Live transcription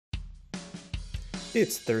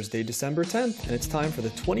It's Thursday, December 10th, and it's time for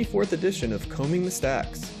the 24th edition of Combing the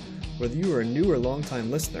Stacks. Whether you are a new or long-time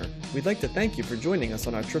listener, we'd like to thank you for joining us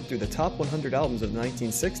on our trip through the top 100 albums of the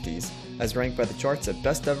 1960s, as ranked by the charts at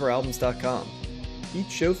besteveralbums.com. Each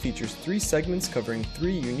show features 3 segments covering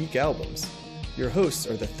 3 unique albums. Your hosts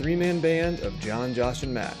are the 3-man band of John, Josh,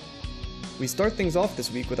 and Matt. We start things off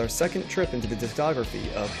this week with our second trip into the discography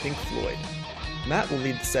of Pink Floyd. Matt will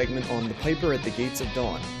lead the segment on The Piper at the Gates of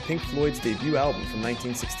Dawn, Pink Floyd's debut album from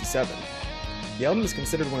 1967. The album is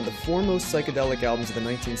considered one of the foremost psychedelic albums of the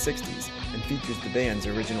 1960s and features the band's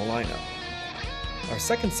original lineup. Our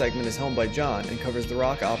second segment is helmed by John and covers the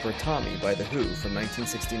rock opera Tommy by The Who from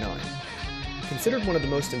 1969. Considered one of the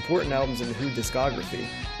most important albums in the Who discography,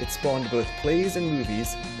 it spawned both plays and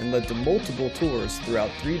movies and led to multiple tours throughout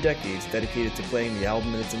 3 decades dedicated to playing the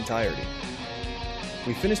album in its entirety.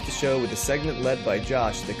 We finished the show with a segment led by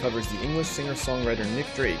Josh that covers the English singer-songwriter Nick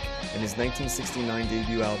Drake and his 1969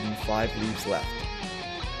 debut album 5 Leaves Left.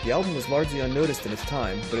 The album was largely unnoticed in its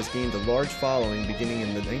time, but has gained a large following beginning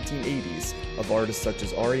in the 1980s of artists such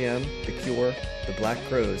as R.E.M., The Cure, The Black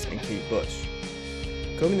Crowes, and Kate Bush.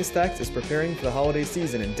 Combing the Stacks is preparing for the holiday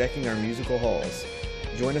season and decking our musical halls.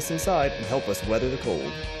 Join us inside and help us weather the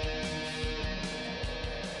cold.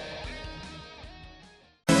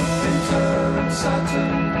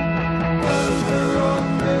 Saturn, over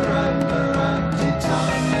on Miranda and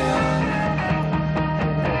Titania,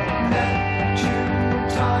 Neptune,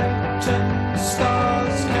 Titan,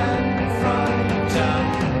 stars can frighten.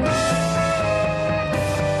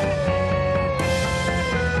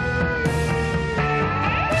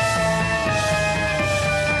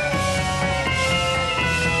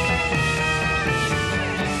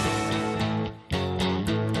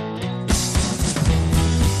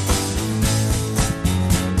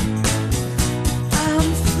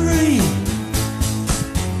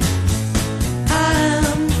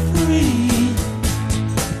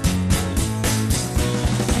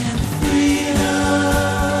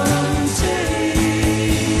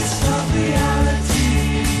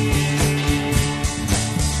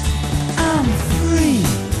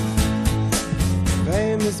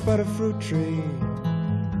 But a fruit tree,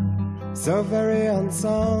 so very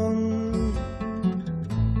unsound,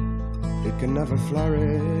 it can never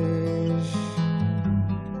flourish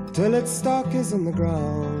till its stalk is in the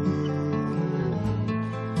ground.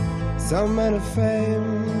 So men of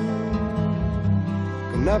fame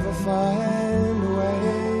can never find a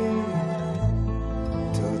way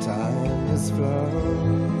till time has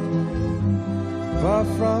flown far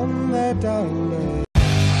from their dying day.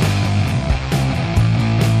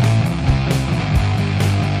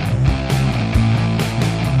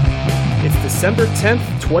 December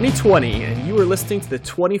 10th, 2020, and you are listening to the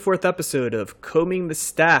 24th episode of Combing the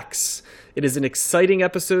Stacks. It is an exciting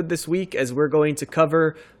episode this week as we're going to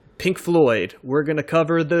cover Pink Floyd, we're going to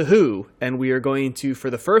cover The Who, and we are going to,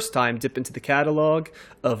 for the first time, dip into the catalog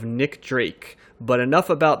of Nick Drake. But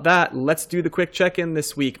enough about that, let's do the quick check-in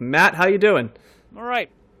this week. Matt, how you doing? All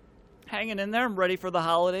right. Hanging in there. I'm ready for the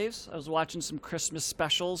holidays. I was watching some Christmas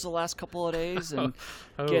specials the last couple of days and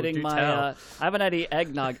getting my I haven't had any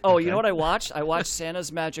eggnog. Oh, okay. You know what I watched? I watched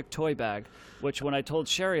Santa's Magic Toy Bag, which when I told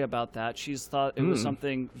Sherry about that, she thought it was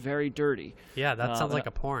something very dirty. Yeah, that sounds like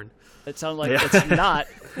a porn. It sounds like it's not.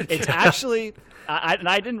 It's actually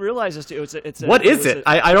I didn't realize this. What is it?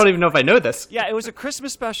 I don't even know if I know this. Yeah, it was a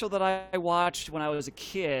Christmas special that I watched when I was a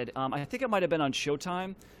kid. I think it might have been on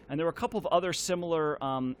Showtime. And there were a couple of other similar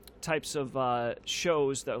types of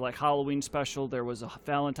shows that were like Halloween special. There was a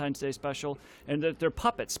Valentine's Day special. And they're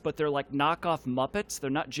puppets, but they're like knockoff Muppets. They're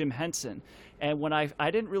not Jim Henson. And when I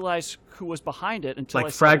didn't realize who was behind it until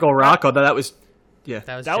like Fraggle Rock, although that was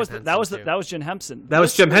that was Jim Henson. That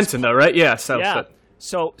was Jim Henson though, right? Yeah.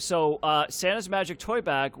 So Santa's Magic Toy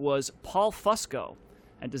Bag was Paul Fusco.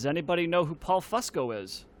 And does anybody know who Paul Fusco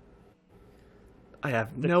is? I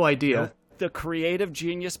have no idea. The creative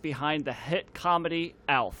genius behind the hit comedy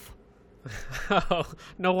Alf. Oh,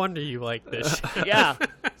 no wonder you like this. Yeah,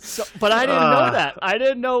 but I didn't know that. I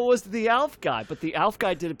didn't know it was the Alf guy. But the Alf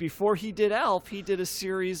guy did it before he did Alf. He did a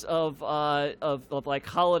series of like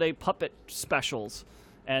holiday puppet specials,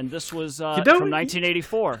 and this was from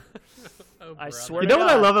 1984. I swear. You know what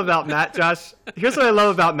I love about Matt, Josh? Here's what I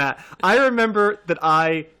love about Matt. I remember that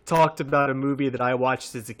I talked about a movie that I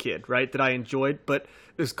watched as a kid, right? That I enjoyed, but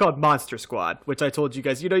it was called Monster Squad, which I told you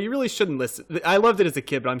guys, you really shouldn't listen. I loved it as a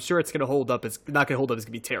kid, but I'm sure it's going to hold up. It's not going to hold up. It's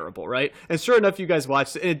going to be terrible, right? And sure enough, you guys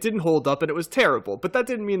watched it, and it didn't hold up, and it was terrible. But that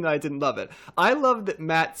didn't mean that I didn't love it. I love that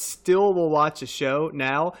Matt still will watch a show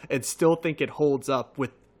now and still think it holds up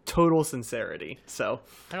with total sincerity. So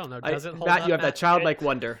I don't know. Does it hold Matt, up? you have that childlike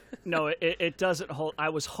wonder. No, it doesn't hold. I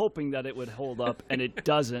was hoping that it would hold up, and it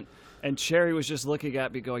doesn't. And Cherry was just looking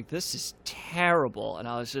at me going, this is terrible. And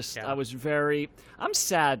I was just, Yeah. I'm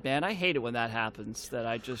sad, man. I hate it when that happens, that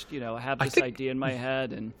I just, have this idea in my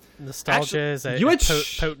head. And Nostalgia is a, you a had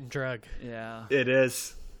potent drug. yeah. It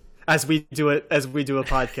is. As we do a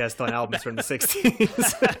podcast on albums from the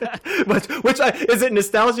 60s. which is it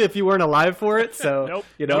nostalgia if you weren't alive for it? So, Nope.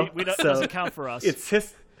 We don't, so it doesn't count for us. it's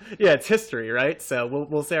it's history, right? So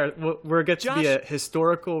we'll say we're going to be a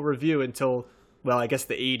historical review until, well, I guess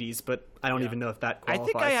the 80s, but I don't even know if that I qualifies.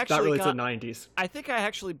 think I actually Not really got- to the 90s. I think I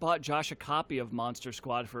actually bought Josh a copy of Monster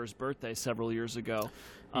Squad for his birthday several years ago.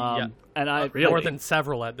 Yeah. And I Really? More than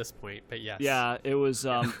several at this point, but yes. Yeah, it was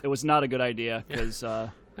not a good idea because No,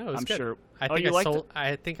 it was I'm good. sure. I Oh, think you liked it?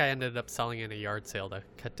 I think I ended up selling it in a yard sale to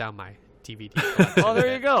cut down my DVD collection. Oh,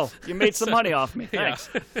 there you go. You made some money off me. Yeah. Thanks.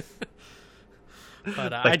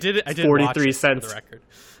 But I did 43 watch it, cents. for the record.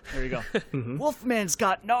 There you go. Wolfman's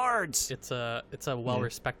got nards. It's a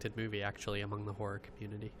well-respected movie actually among the horror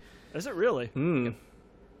community. Is it really? Hmm.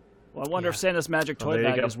 Well, I wonder if Yeah. Santa's Magic Well, Toy there you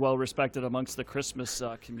Bag go. is well respected amongst the Christmas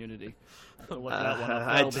community. I have to look that one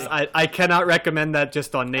up. I cannot recommend that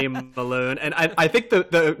just on name alone. And I think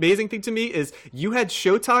the amazing thing to me is you had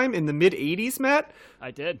Showtime in the mid 80s, Matt.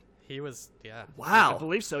 I did. He was, yeah. I Wow.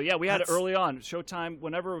 believe so. Yeah, we had it That's- early on. Showtime,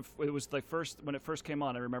 whenever it was when it first came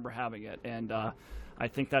on, I remember having it, and I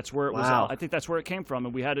think that's where it was. Wow. I think that's where it came from,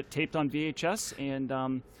 and we had it taped on VHS.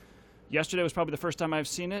 And yesterday was probably the first time I've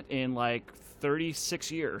seen it in like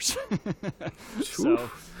 36 years. So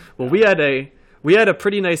Well, we had a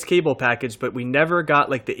pretty nice cable package, but we never got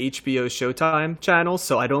like the HBO Showtime channels,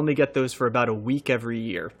 so I'd only get those for about a week every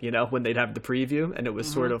year, when they'd have the preview, and it was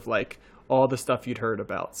sort of like all the stuff you'd heard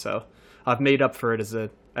about. So I've made up for it as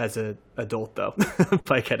a adult though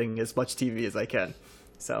by getting as much TV as I can.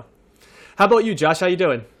 So how about you, Josh? How you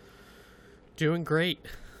doing? Doing great.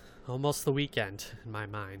 Almost the weekend in my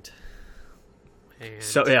mind. And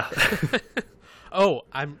So yeah.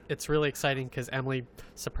 it's really exciting because Emily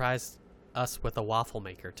surprised us with a waffle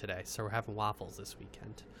maker today, so we're having waffles this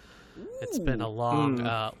weekend. It's been a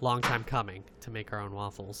long time coming to make our own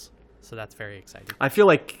waffles, so that's very exciting. I feel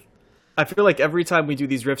like every time we do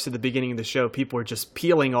these riffs at the beginning of the show, people are just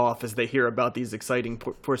peeling off as they hear about these exciting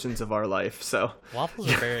portions of our life. So,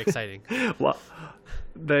 Waffles are very exciting. well,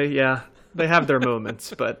 they have their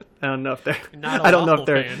moments, but I don't know if they're. Not a I don't know if waffle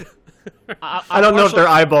they're. fan. I don't know if they're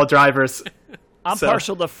eyeball drivers. I'm So,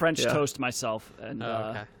 partial to French yeah. toast myself, and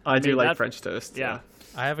Okay. I do mean, like that- French toast. yeah.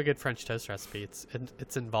 I have a good French toast recipe.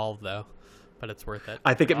 It's involved though, but it's worth it.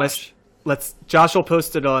 I think it must. Josh will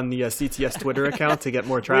post it on the CTS Twitter account to get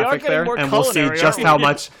more traffic getting there, more and we'll see culinary, just aren't how we?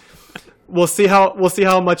 much. We'll see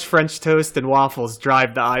how much French toast and waffles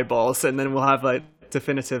drive the eyeballs, and then we'll have a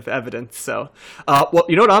definitive evidence. So, well,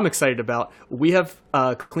 you know what I'm excited about? We have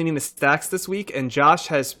cleaning the stacks this week, and Josh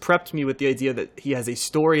has prepped me with the idea that he has a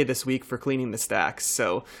story this week for cleaning the stacks.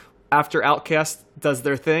 So, after Outcast does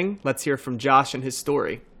their thing, let's hear from Josh and his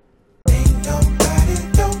story.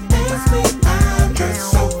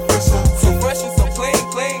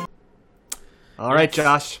 All right,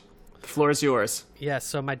 Josh, the floor is yours. Yeah,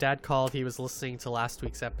 so my dad called. He was listening to last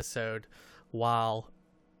week's episode while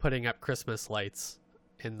putting up Christmas lights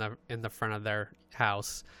in the front of their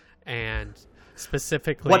house, and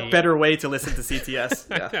specifically, What better way to listen to CTS?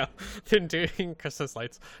 Yeah. no, than doing Christmas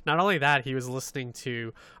lights. Not only that, he was listening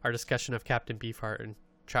to our discussion of Captain Beefheart and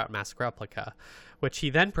Trout Mask Replica, which he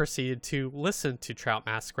then proceeded to listen to Trout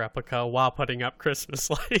Mask Replica while putting up Christmas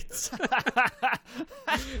lights.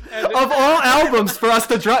 Of all albums for us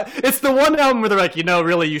to drive, it's the one album where they're like,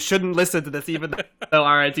 really, you shouldn't listen to this, even though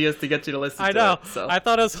our idea is to get you to listen I to know. it. So. I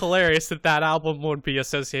thought it was hilarious that album would be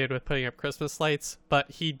associated with putting up Christmas lights, but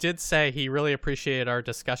he did say he really appreciated our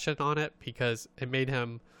discussion on it because it made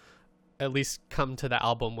him at least come to the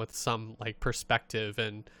album with some perspective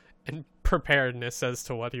and preparedness as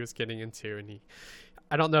to what he was getting into. And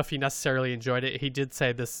I don't know if he necessarily enjoyed it. He did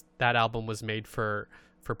say that album was made for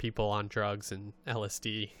people on drugs and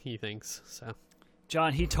LSD, he thinks. So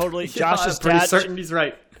John, he totally Yeah, I'm pretty certain he's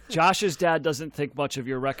right. Josh's dad doesn't think much of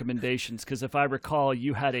your recommendations because if I recall,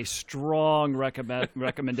 you had a strong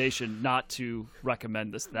recommendation not to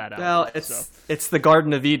recommend that album. Well, so. it's the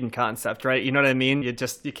Garden of Eden concept, right? You know what I mean?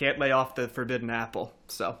 You can't lay off the forbidden apple.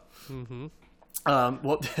 So. Mm-hmm.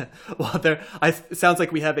 Well, it sounds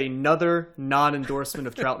like we have another non-endorsement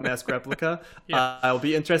of Trout Mask Replica. Yeah. I'll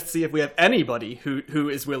be interested to see if we have anybody who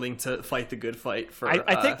is willing to fight the good fight for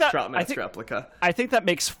I think that- Trout Mask I think- Replica. I think that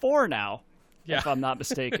makes 4 now, Yeah. if I'm not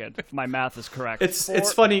mistaken. If my math is correct. It's 4.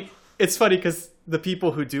 funny. it's funny because the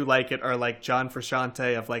people who do like it are like John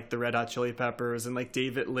Frusciante of like the Red Hot Chili Peppers and like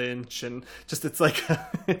David Lynch, and just it's like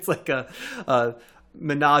a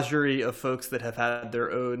menagerie of folks that have had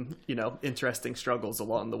their own, interesting struggles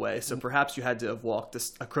along the way. So perhaps you had to have walked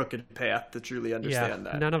a crooked path to truly understand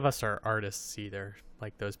that. None of us are artists either,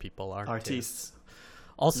 like those people are. Artistes.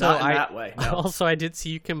 Also, Not in that way, no. Also, I did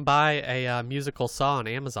see you can buy a musical saw on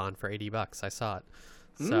Amazon for $80. I saw it.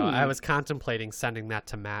 So I was contemplating sending that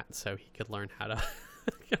to Matt so he could learn how to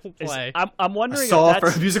play. I'm wondering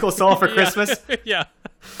A musical saw for Christmas? Yeah.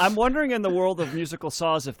 I'm wondering in the world of musical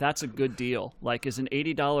saws if that's a good deal. Like, is an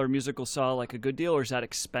 $80 musical saw like a good deal, or is that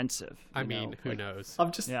expensive? I mean, who knows?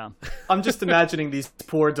 I'm just imagining these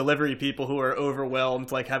poor delivery people who are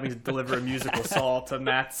overwhelmed, like having to deliver a musical saw to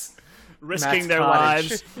Matt's Risking their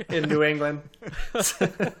cottage lives. in New England.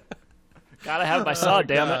 Gotta have my saw,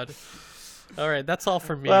 damn it. All right, that's all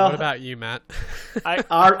for me. Well, what about you, Matt?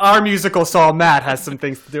 Our musical saw Matt has some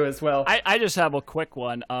things to do as well. I just have a quick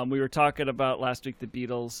one. We were talking about last week the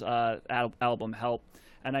Beatles album Help,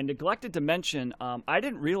 and I neglected to mention, I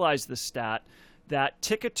didn't realize the stat that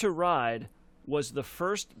Ticket to Ride was the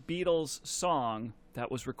first Beatles song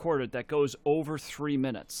that was recorded that goes over 3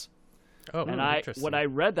 minutes. Oh, And interesting. when I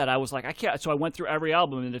read that, I was like, I can't. So I went through every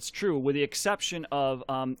album, and it's true, with the exception of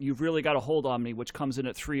You've Really Got a Hold on Me, which comes in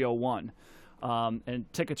at 3:01.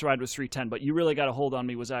 And Ticket to Ride was 3:10, but You Really Got a Hold on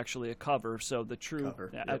Me was actually a cover. So the true,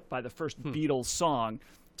 Cover, yep. by the first Beatles song,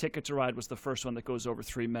 Ticket to Ride was the first one that goes over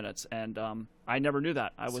 3 minutes. And I never knew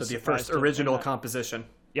that. I was So the surprised first to learn original that. composition.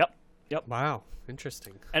 Yep. Wow,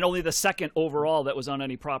 interesting. And only the second overall that was on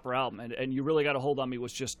any proper album. And You Really Got a Hold on Me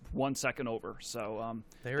was just 1 second over. So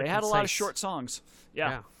They they were had a lot of concise. short songs.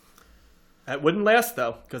 Yeah. That wouldn't last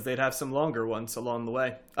though, because they'd have some longer ones along the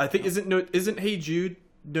way. I think isn't Hey Jude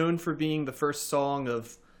known for being the first song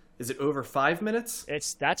of, is it over 5 minutes?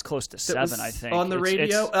 That's close to That 7, was I think. on the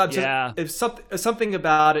radio. Yeah. If something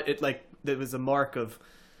about it, there was a mark of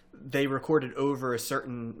they recorded over a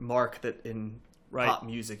certain mark that in Right. pop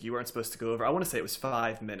music you weren't supposed to go over. I want to say it was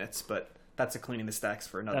 5 minutes, but that's a cleaning the stacks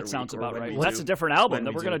for another That sounds week. about right. Well, that's a different album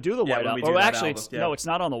that we're going to do the White Album. Oh, Oh, actually, it's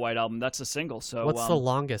not on the White Album. That's a single. So What's the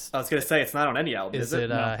longest? I was going to say it's not on any album. Is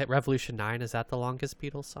it Hit Revolution 9? Is that the longest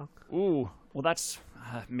Beatles song? Ooh, well, that's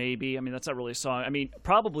maybe. I mean, that's not really a song. I mean,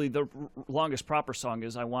 probably the longest proper song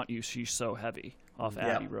is "I Want You, She's So Heavy" off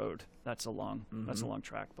Abbey Road. That's a long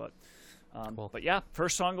track, but Cool. but yeah,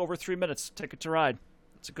 first song over 3 minutes. Ticket to Ride.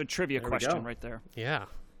 It's a good trivia we question go. right there. Yeah.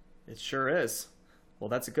 It sure is. Well,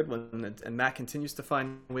 that's a good one. And Matt continues to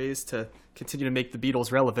find ways to continue to make the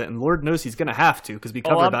Beatles relevant. And Lord knows he's going to have to, because we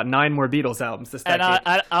cover about 9 more Beatles albums this And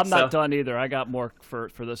decade. I'm not done either. I got more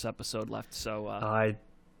for this episode left. So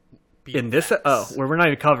we're not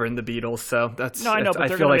even covering the Beatles, so that's. No, I know, but I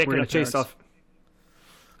they're feel gonna like make we're an going to chase appearance. off.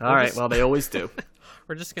 All right, well, they always do.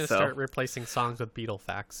 We're just going to start replacing songs with Beatle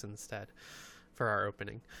facts instead for our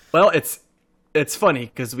opening. Well, it's funny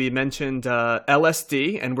because we mentioned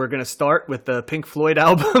LSD, and we're going to start with the Pink Floyd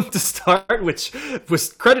album to start, which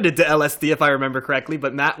was credited to LSD if I remember correctly,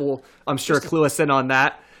 but Matt will, I'm sure, clue us in on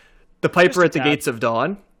that. The Piper at the Gates of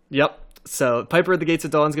Dawn. Yep. So Piper at the Gates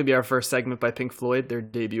of Dawn is going to be our first segment by Pink Floyd, their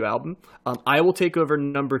debut album. I will take over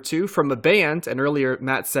number 2 from a band, and earlier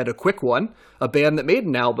Matt said a quick one, a band that made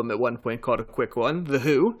an album at one point called A Quick One, The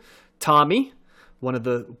Who, Tommy, one of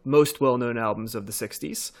the most well-known albums of the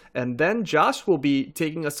 60s. And then Josh will be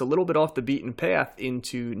taking us a little bit off the beaten path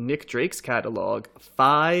into Nick Drake's catalog.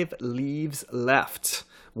 5 Leaves Left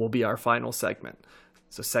will be our final segment.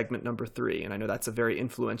 So segment number 3, and I know that's a very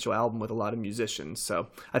influential album with a lot of musicians. So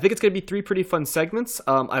I think it's going to be 3 pretty fun segments.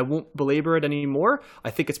 I won't belabor it anymore.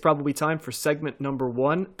 I think it's probably time for segment number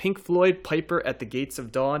 1, Pink Floyd, Piper at the Gates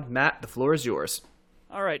of Dawn. Matt, the floor is yours.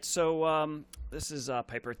 All right, so this is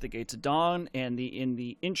Piper at the Gates of Dawn, and in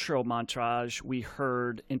the intro montage, we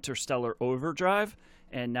heard Interstellar Overdrive,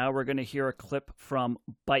 and now we're going to hear a clip from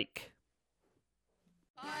Bike.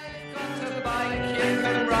 I've got a bike, you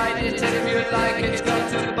can ride it if you like. It's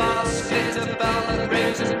got a basket, a bell and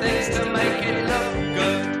rings and things to make it look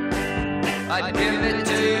good. I'd give it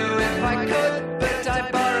to you if I could, but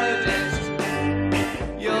I borrowed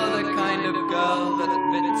it. You're the kind of girl that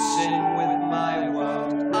fits in with my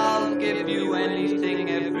world. I'll give you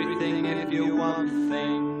anything, everything, if you want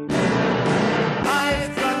things.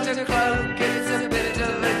 I've got a cloak, it's a bit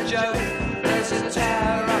of a joke. There's a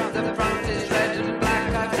tear up the front, it's red and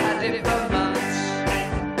black, I've had it for months.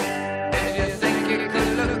 If you think it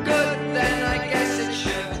could look good, then I guess it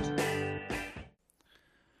should.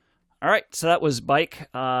 All right, so that was Bike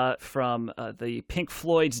from the Pink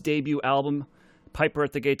Floyd's debut album, Piper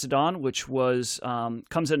at the Gates of Dawn, which was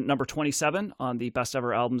comes in at number 27 on the best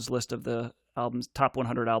ever albums list of the top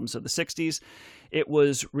 100 albums of the 60s. It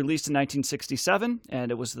was released in 1967,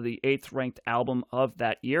 and it was the 8th ranked album of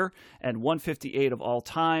that year and 158 of all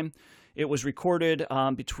time. It was recorded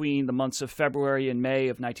between the months of February and May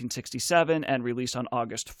of 1967 and released on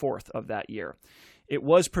August 4th of that year. It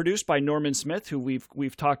was produced by Norman Smith, who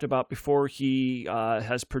we've talked about before. He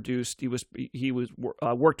has produced. He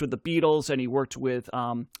worked with the Beatles, and he worked with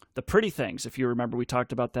the Pretty Things. If you remember, we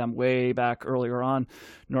talked about them way back earlier on.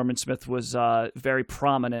 Norman Smith was very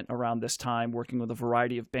prominent around this time, working with a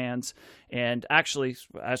variety of bands. And actually,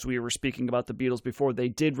 as we were speaking about the Beatles before, they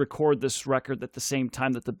did record this record at the same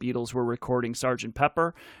time that the Beatles were recording Sgt.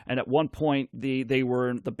 Pepper. And at one point, the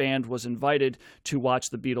band was invited to watch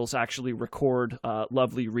the Beatles actually record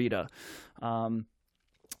Lovely Rita.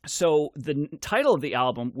 So the title of the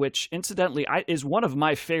album, which incidentally is one of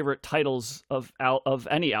my favorite titles of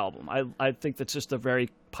any album. I think that's just a very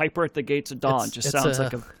Piper at the Gates of Dawn. Sounds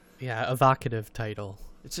like a evocative title.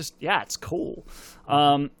 It's just it's cool.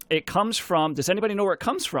 It comes from. Does anybody know where it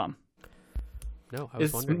comes from? No, I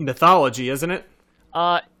was wondering. It's mythology, isn't it?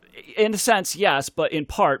 In a sense, yes, but in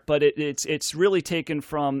part. But it's really taken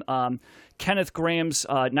from Kenneth Grahame's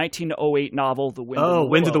 1908 novel, The Wind of the Willows.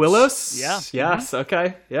 Wind of the Willows? Yeah. Yes,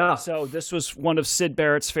 okay, yeah. So this was one of Syd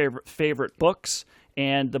Barrett's favorite books,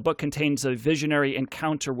 and the book contains a visionary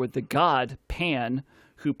encounter with the god Pan,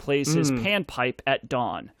 who plays his panpipe at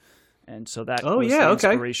dawn. And so that was the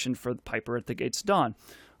inspiration for Piper at the Gates of Dawn.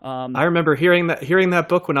 I remember hearing that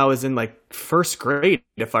book when I was in like first grade,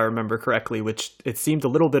 if I remember correctly, which it seemed a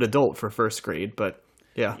little bit adult for first grade, but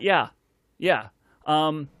yeah. Yeah.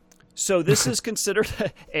 So this is considered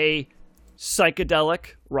a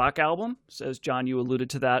psychedelic rock album, as John, you alluded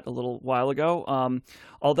to that a little while ago.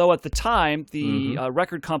 Although at the time, the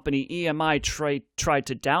record company EMI tried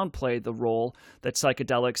to downplay the role that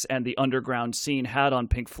psychedelics and the underground scene had on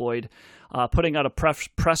Pink Floyd, putting out a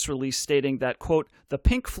press release stating that, quote, "The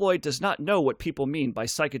Pink Floyd does not know what people mean by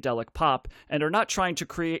psychedelic pop and are not trying to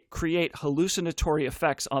create hallucinatory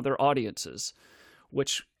effects on their audiences,"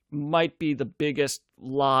 which might be the biggest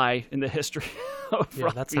lie in the history of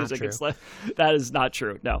rock music. That is not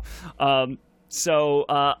true. No. So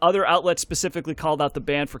other outlets specifically called out the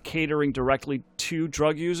band for catering directly to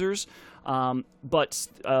drug users. But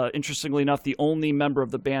interestingly enough, the only member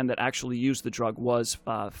of the band that actually used the drug was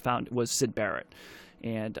Syd Barrett.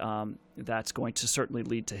 And that's going to certainly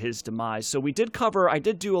lead to his demise. So I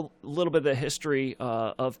did do a little bit of the history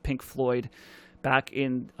of Pink Floyd back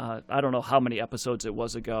in, I don't know how many episodes it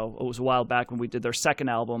was ago. It was a while back when we did their second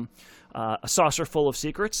album, A Saucer Full of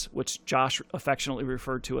Secrets, which Josh affectionately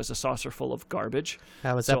referred to as A Saucer Full of Garbage.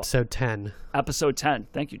 That was episode 10. Episode 10.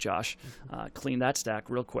 Thank you, Josh. Clean that stack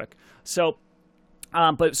real quick. So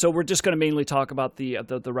we're just going to mainly talk about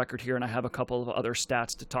the record here, and I have a couple of other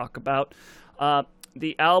stats to talk about.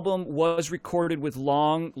 The album was recorded with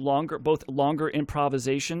longer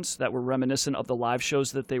improvisations that were reminiscent of the live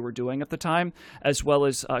shows that they were doing at the time, as well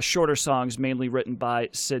as shorter songs mainly written by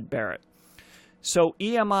Syd Barrett. So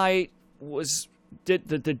EMI did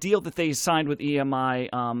the deal that they signed with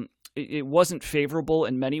EMI. It wasn't favorable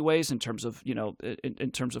in many ways in terms of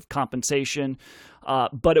in terms of compensation,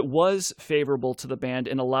 but it was favorable to the band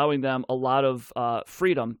in allowing them a lot of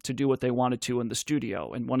freedom to do what they wanted to in the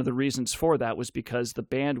studio. And one of the reasons for that was because the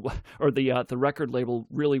band or the record label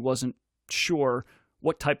really wasn't sure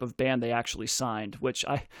what type of band they actually signed. Which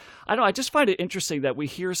I don't know. I just find it interesting that we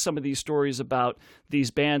hear some of these stories about these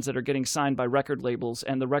bands that are getting signed by record labels,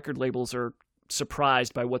 and the record labels are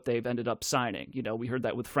surprised by what they've ended up signing. We heard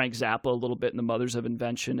that with Frank Zappa a little bit in The Mothers of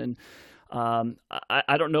Invention. And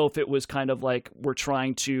I don't know if it was kind of like we're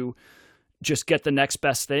trying to just get the next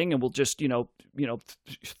best thing and we'll just,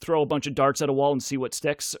 throw a bunch of darts at a wall and see what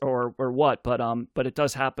sticks or what. But it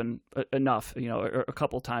does happen enough, a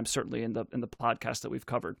couple times, certainly in the podcast that we've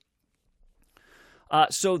covered.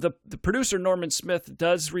 So the producer, Norman Smith,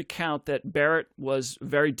 does recount that Barrett was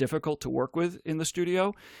very difficult to work with in the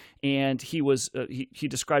studio, and he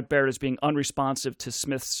described Barrett as being unresponsive to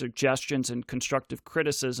Smith's suggestions and constructive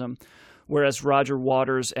criticism, whereas Roger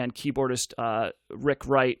Waters and keyboardist Rick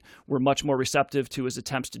Wright were much more receptive to his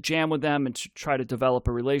attempts to jam with them and to try to develop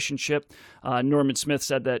a relationship. Norman Smith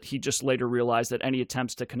said that he just later realized that any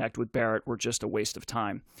attempts to connect with Barrett were just a waste of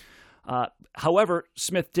time. However,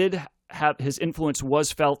 Smith did his influence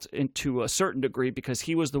was felt to a certain degree because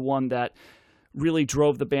he was the one that really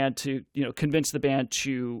drove the band to, convince the band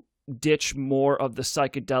to ditch more of the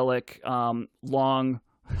psychedelic,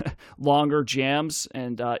 longer jams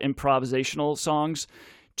and improvisational songs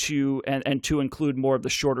to and to include more of the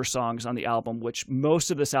shorter songs on the album, which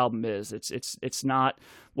most of this album is. It's not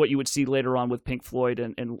what you would see later on with Pink Floyd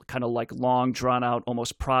and kind of like long, drawn out,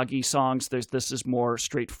 almost proggy songs. This is more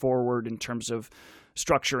straightforward in terms of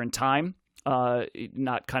structure and time,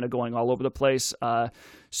 not kind of going all over the place.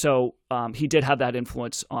 So he did have that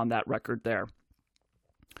influence on that record there.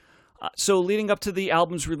 So leading up to the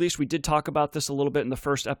album's release, we did talk about this a little bit in the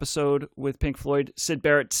first episode with Pink Floyd. Syd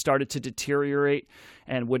Barrett started to deteriorate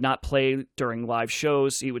and would not play during live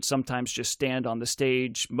shows. He would sometimes just stand on the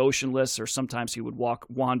stage motionless, or sometimes he would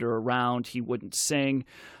wander around. He wouldn't sing.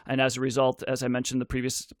 And as a result, as I mentioned in the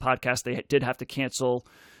previous podcast, they did have to cancel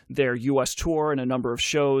their U.S. tour and a number of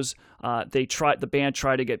shows. The band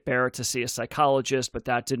tried to get Barrett to see a psychologist, but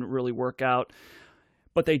that didn't really work out.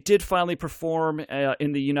 But they did finally perform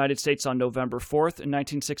in the United States on November 4th in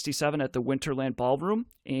 1967 at the Winterland Ballroom,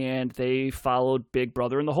 and they followed Big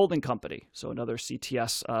Brother and the Holding Company, so another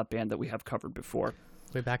CTS band that we have covered before.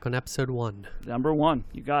 Way back on episode 1. Number 1,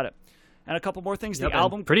 you got it. And a couple more things. Yep, the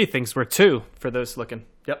album... Pretty Things were 2 for those looking.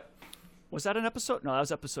 Yep. Was that an episode? No, that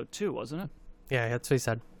was episode 2, wasn't it? Yeah, that's what he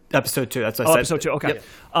said. Episode 2, that's what I said. Episode 2, okay.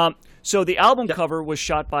 Yep. So the album cover was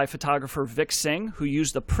shot by photographer Vic Singh, who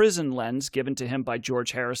used the prison lens given to him by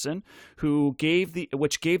George Harrison, which gave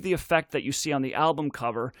the effect that you see on the album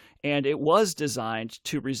cover, and it was designed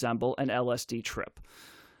to resemble an LSD trip.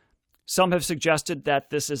 Some have suggested that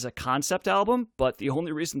this is a concept album, but the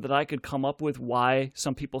only reason that I could come up with why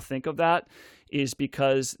some people think of that is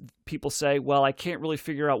because people say, well, I can't really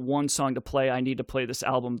figure out one song to play. I need to play this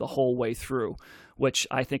album the whole way through, which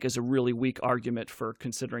I think is a really weak argument for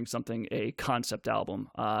considering something a concept album.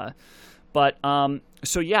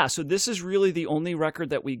 So this is really the only record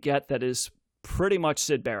that we get that is pretty much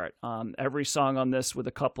Syd Barrett. Every song on this with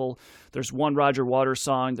there's one Roger Waters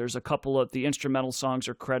song, there's a couple of the instrumental songs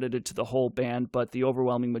are credited to the whole band, but the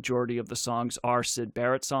overwhelming majority of the songs are Syd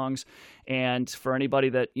Barrett songs. And for anybody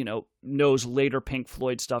that, knows later Pink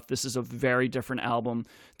Floyd stuff, this is a very different album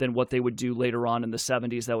than what they would do later on in the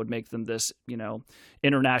 70s that would make them this,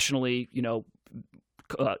 internationally,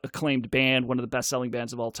 acclaimed band, one of the best-selling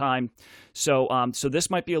bands of all time. So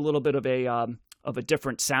this might be a little bit of a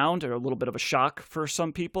different sound, or a little bit of a shock for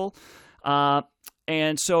some people.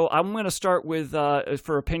 And so I'm going to start with,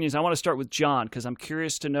 for opinions, I want to start with John, because I'm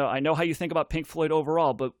curious to know, I know how you think about Pink Floyd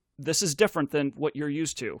overall, but this is different than what you're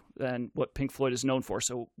used to and what Pink Floyd is known for.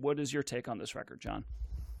 So what is your take on this record, John?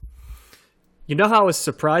 You know how I was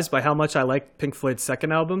surprised by how much I liked Pink Floyd's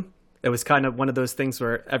second album? It was kind of one of those things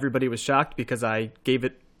where everybody was shocked because I gave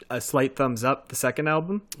it a slight thumbs up, the second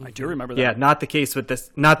album. I do remember that. Yeah, not the case with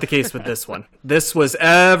this. Not the case with this one. This was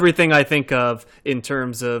everything I think of in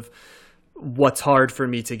terms of what's hard for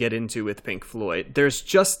me to get into with Pink Floyd. There's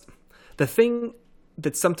just the thing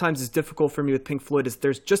that sometimes is difficult for me with Pink Floyd is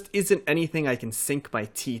there's just isn't anything I can sink my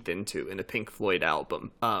teeth into in a Pink Floyd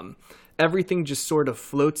album. Everything just sort of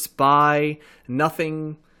floats by.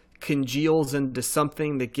 Nothing congeals into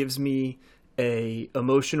something that gives me a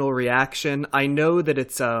emotional reaction. I know that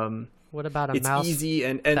it's what about it's mouse easy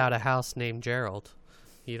and without a house named Gerald?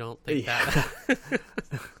 You don't think that?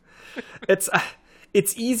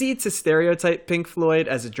 It's easy to stereotype Pink Floyd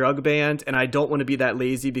as a drug band, and I don't want to be that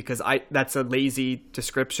lazy because that's a lazy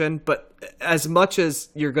description. But as much as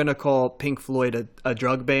you're gonna call Pink Floyd a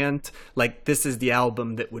drug band, like this is the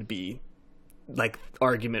album that would be like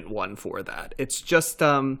argument one for that. It's just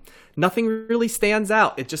nothing really stands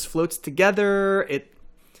out. It just floats together.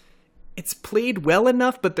 It's played well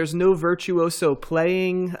enough, but there's no virtuoso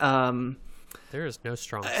playing. There is no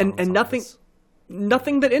strong songs and nothing.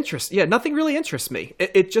 Nothing that interests. Yeah, nothing really interests me.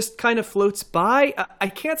 It just kind of floats by. I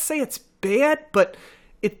can't say it's bad, but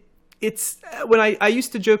it's when I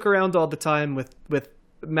used to joke around all the time with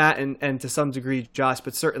Matt and to some degree Josh,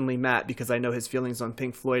 but certainly Matt because I know his feelings on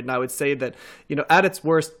Pink Floyd, and I would say that at its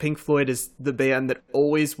worst, Pink Floyd is the band that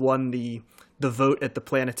always won the vote at the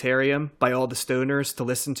planetarium by all the stoners to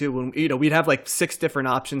listen to when we'd have like 6 different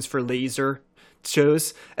options for laser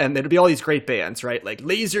shows, and there'd be all these great bands, right? Like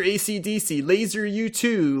Laser AC/DC, Laser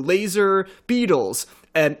U2, Laser Beatles,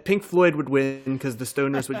 and Pink Floyd would win because the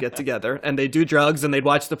stoners would get together and they'd do drugs and they'd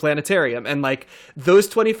watch the planetarium. And like those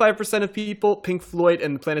 25% of people, Pink Floyd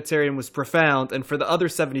and the planetarium was profound, and for the other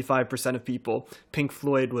 75% of people, Pink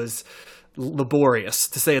Floyd was laborious,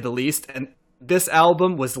 to say the least. And this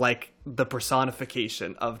album was like the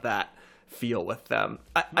personification of that feel with them.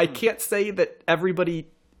 I can't say that everybody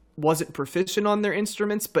wasn't proficient on their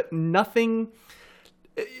instruments, but nothing,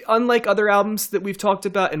 unlike other albums that we've talked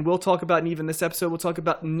about and we'll talk about, and even this episode we'll talk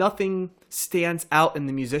about, nothing stands out in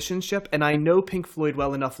the musicianship. And I know Pink Floyd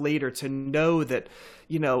well enough later to know that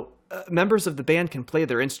members of the band can play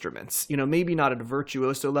their instruments. You know, maybe not at a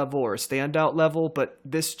virtuoso level or a standout level, but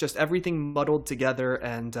this just everything muddled together,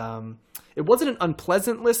 and it wasn't an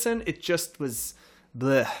unpleasant listen. It just was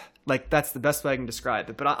bleh. Like, that's the best way I can describe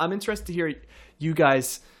it. But I'm interested to hear you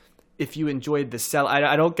guys if you enjoyed this cell.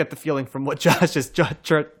 I don't get the feeling from what Josh just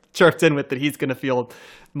chirped in with that he's going to feel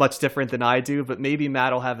much different than I do, but maybe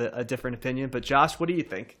Matt will have a different opinion. But Josh, what do you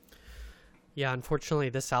think? Yeah, unfortunately,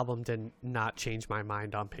 this album did not change my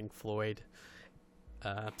mind on Pink Floyd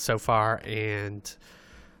so far, and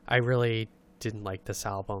I really didn't like this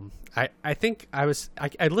album. I think I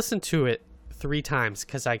listened to it 3 times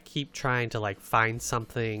because I keep trying to like find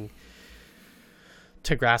something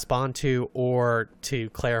to grasp onto or to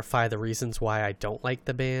clarify the reasons why I don't like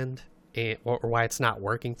the band or why it's not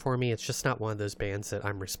working for me. It's just not one of those bands that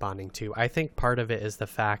I'm responding to. I think part of it is the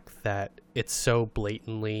fact that it's so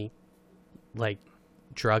blatantly like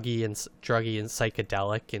druggy and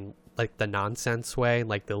psychedelic and like the nonsense way,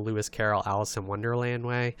 like the Lewis Carroll Alice in Wonderland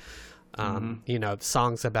way. You know,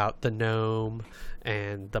 songs about the gnome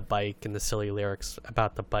and the bike and the silly lyrics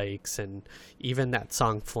about the bikes, and even that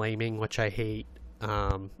song Flaming, which I hate,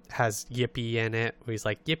 has Yippee in it. He's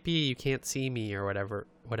like, Yippee, you can't see me, or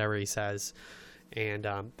whatever he says. And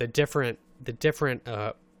the different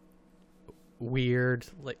weird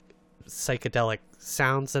like psychedelic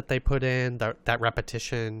sounds that they put in, that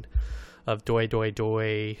repetition of doi doi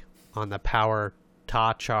doi on the power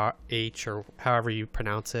touch H or however you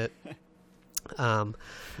pronounce it.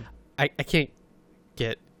 I can't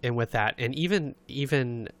get in with that. And even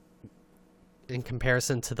in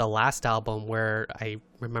comparison to the last album, where I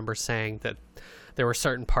remember saying that there were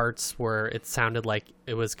certain parts where it sounded like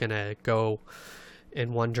it was gonna go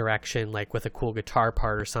in one direction, like with a cool guitar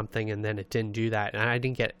part or something, and then it didn't do that. And I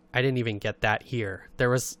didn't even get that here. There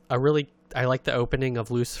was I like the opening of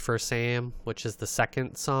Lucifer Sam, which is the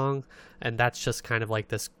second song, and that's just kind of like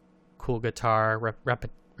this cool guitar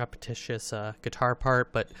repetitious guitar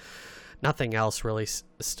part, but nothing else really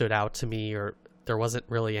stood out to me, or there wasn't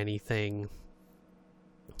really anything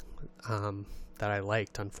that I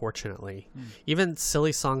liked, unfortunately. Even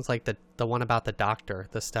silly songs like the one about the doctor,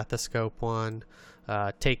 the stethoscope one,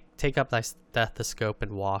 take up thy stethoscope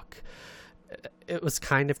and walk. It was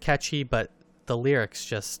kind of catchy, but the lyrics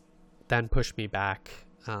just then pushed me back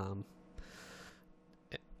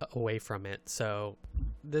away from it. So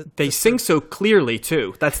they sing so clearly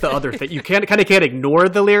too. That's the other thing. You can't ignore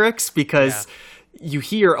the lyrics because you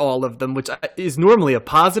hear all of them, which is normally a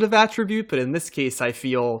positive attribute, but in this case, I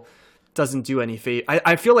feel doesn't do any favor.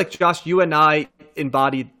 I feel like, Josh, you and I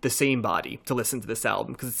embodied the same body to listen to this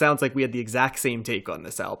album, because it sounds like we had the exact same take on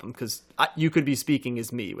this album, because you could be speaking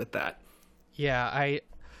as me with that. Yeah,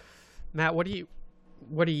 Matt, what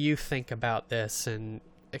do you think about this? And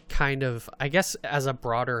it kind of, I guess, as a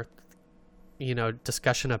broader,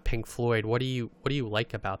 discussion of Pink Floyd, what do you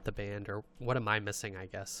like about the band, or what am I missing, I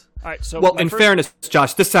guess? All right, so well, in fairness,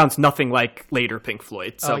 Josh, this sounds nothing like later Pink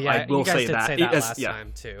Floyd, so I will say that. You guys did say that last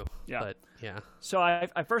time too. Yeah. But yeah. So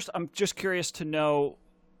I'm just curious to know,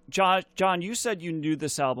 John, you said you knew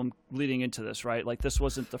this album leading into this, right? Like, this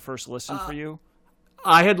wasn't the first listen for you?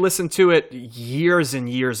 I had listened to it years and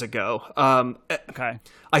years ago. Okay.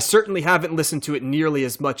 I certainly haven't listened to it nearly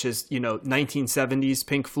as much as, 1970s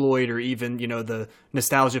Pink Floyd, or even, the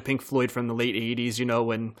nostalgia Pink Floyd from the late 80s,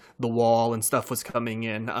 when The Wall and stuff was coming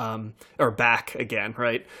in, or back again,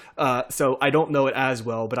 right? So I don't know it as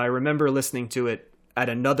well, but I remember listening to it at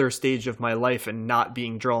another stage of my life and not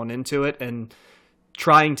being drawn into it, and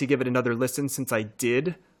trying to give it another listen, since I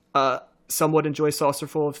did somewhat enjoy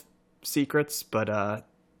Saucerful of Secrets, but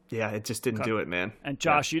it just didn't do it, man. And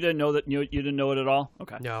Josh, you didn't know that you didn't know it at all?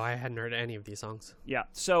 Okay. No, I hadn't heard any of these songs. Yeah.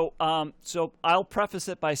 So I'll preface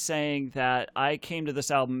it by saying that I came to this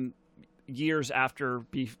album years after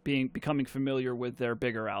becoming familiar with their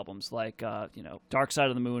bigger albums, like Dark Side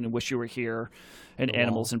of the Moon and Wish You Were Here, and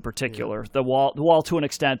Animals in particular. The Wall to an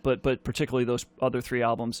extent, but particularly those other 3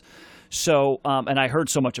 albums. So and I heard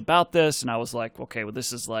so much about this, and I was like, okay, well,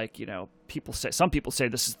 this is like, some people say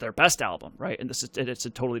this is their best album, right? And it's a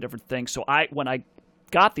totally different thing. So when I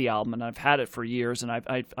got the album, and I've had it for years, and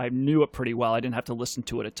I knew it pretty well. I didn't have to listen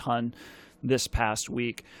to it a ton this past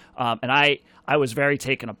week, and I was very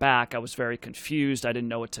taken aback. I was very confused. I didn't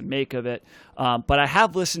know what to make of it. But I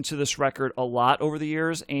have listened to this record a lot over the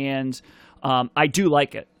years, and I do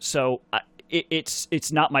like it. So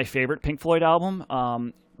it's not my favorite Pink Floyd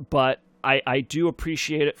album, but I do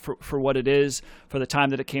appreciate it for what it is, for the time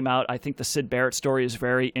that it came out. I think the Syd Barrett story is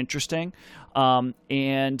very interesting,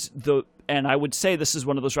 and I would say this is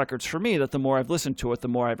one of those records for me that the more I've listened to it, the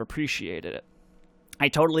more I've appreciated it. I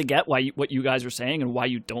totally get what you guys are saying and why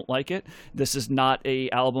you don't like it. This is not a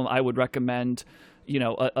album I would recommend,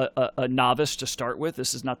 a novice to start with.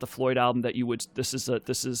 This is not the Floyd album that you would. This is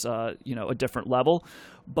a different level,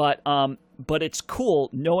 but it's cool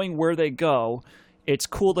knowing where they go. It's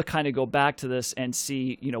cool to kind of go back to this and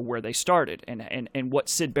see, where they started and what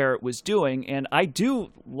Syd Barrett was doing. And I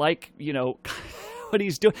do like, what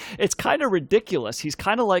he's doing. It's kind of ridiculous. He's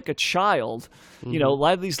kind of like a child. A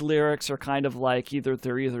lot of these lyrics are kind of like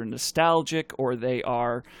they're either nostalgic or they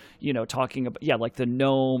are, talking about, like the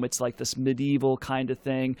gnome. It's like this medieval kind of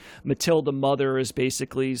thing. Matilda Mother is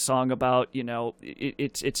basically a song about,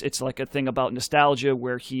 it's like a thing about nostalgia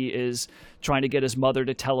where he is trying to get his mother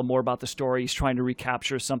to tell him more about the story. He's trying to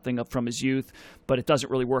recapture something up from his youth, but it doesn't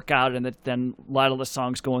really work out. And then a lot of the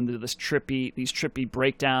songs go into these trippy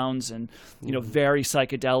breakdowns and, very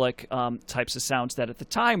psychedelic types of sounds that at the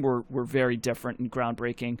time were very different and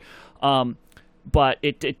groundbreaking. But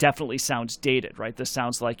it definitely sounds dated, right? This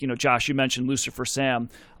sounds like, Josh, you mentioned Lucifer Sam.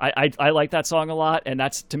 I like that song a lot, and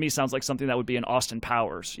that's, to me, sounds like something that would be in Austin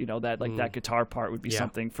Powers, that guitar part would be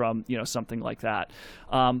something from, something like that.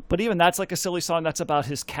 But even that's like a silly song that's about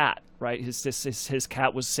his cat, right? His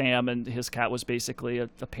cat was Sam, and his cat was basically a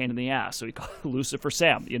pain in the ass, so he called it Lucifer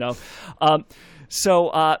Sam,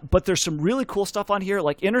 but there's some really cool stuff on here.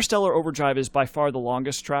 Like Interstellar Overdrive is by far the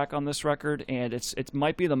longest track on this record, and it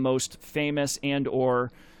might be the most famous and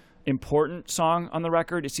or important song on the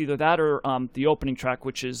record. It's either that or the opening track,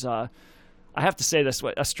 which is I have to say this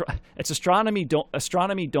way, it's Astronomy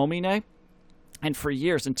Domine. And for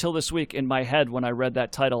years, until this week, in my head, when I read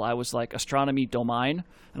that title, I was like, Astronomy Domine.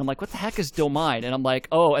 And I'm like, what the heck is Domine? And I'm like,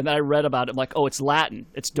 oh, and then I read about it. I'm like, oh, it's Latin.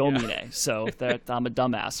 It's Domine. Yeah. So I'm a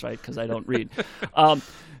dumbass, right? Because I don't read.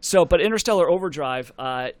 But Interstellar Overdrive,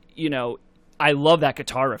 I love that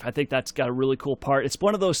guitar riff. I think that's got a really cool part. It's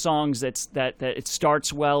one of those songs that it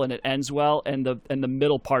starts well and it ends well, and the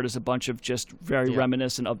middle part is a bunch of just very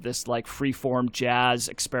reminiscent of this like freeform jazz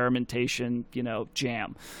experimentation,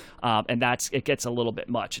 jam, and it gets a little bit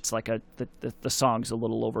much. It's like the song's a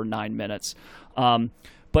little over 9 minutes.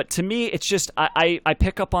 But to me, it's just I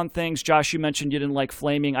pick up on things. Josh, you mentioned you didn't like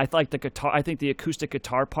Flaming. I like the guitar. I think the acoustic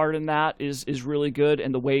guitar part in that is really good,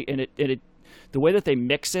 and the way the way that they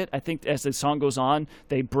mix it, I think as the song goes on,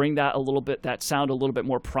 they bring that sound a little bit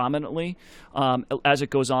more prominently as it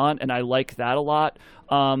goes on, and I like that a lot.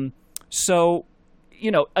 Again,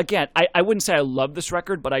 I wouldn't say I love this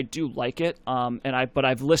record, but I do like it, but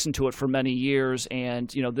I've listened to it for many years, and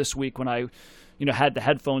this week when I had the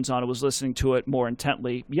headphones on, I was listening to it more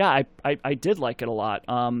intently. Yeah, I did like it a lot.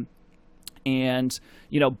 And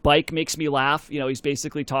Bike makes me laugh. He's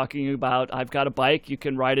basically talking about, I've got a bike, you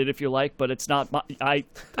can ride it if you like, but it's not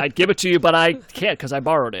I'd give it to you, but I can't because I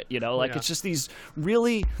borrowed it. It's just these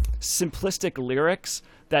really simplistic lyrics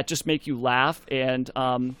that just make you laugh. And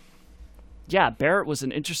Barrett was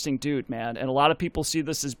an interesting dude, man, and a lot of people see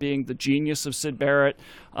this as being the genius of Syd Barrett.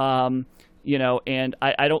 And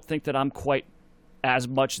I don't think that I'm quite as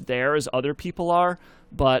much there as other people are,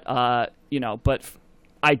 but I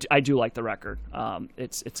do like the record.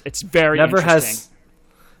 It's very interesting.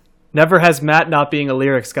 Never has Matt not being a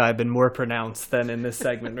lyrics guy been more pronounced than in this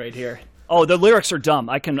segment right here. Oh, the lyrics are dumb.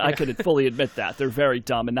 I could fully admit that they're very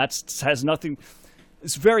dumb, and has nothing.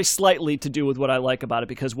 It's very slightly to do with what I like about it,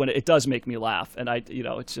 because when it does make me laugh, and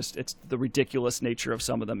it's the ridiculous nature of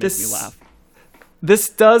some of them make me laugh. This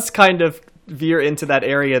does kind of veer into that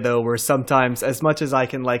area, though, where sometimes, as much as I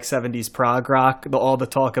can like 70s prog rock, all the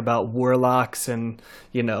talk about warlocks and,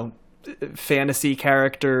 fantasy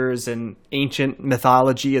characters and ancient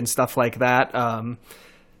mythology and stuff like that,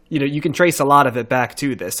 you can trace a lot of it back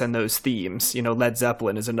to this and those themes. Led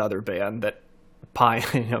Zeppelin is another band that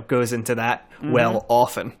goes into that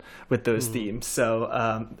often with those themes.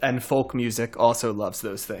 So, and folk music also loves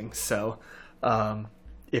those things. So,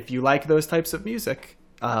 if you like those types of music,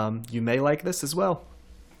 you may like this as well.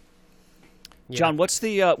 John, what's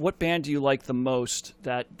the what band do you like the most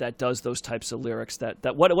that does those types of lyrics?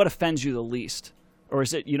 That what offends you the least, or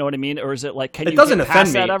is it, you know what I mean, or is it like, it doesn't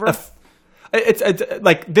offend me ever? It's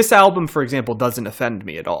like this album, for example, doesn't offend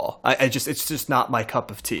me at all. It's just not my cup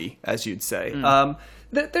of tea, as you'd say.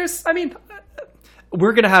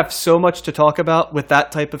 We're gonna have so much to talk about with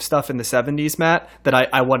that type of stuff in the 70s, Matt, that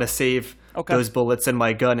I want to save those bullets in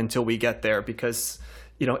my gun until we get there, because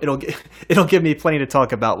it'll give me plenty to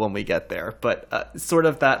talk about when we get there. But sort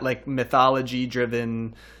of that like mythology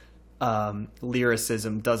driven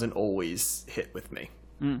lyricism doesn't always hit with me.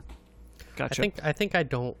 Gotcha. I think I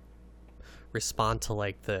don't respond to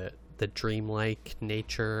like the dreamlike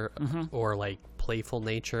nature or like playful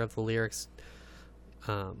nature of the lyrics.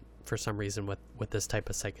 For for some reason with this type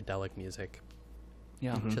of psychedelic music.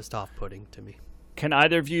 Yeah. Just off-putting to me. Can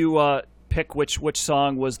either of you pick which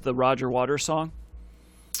song was the Roger Waters song?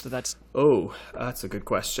 So that's a good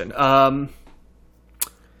question.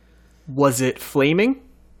 Was it Flaming?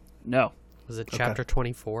 no. Was it chapter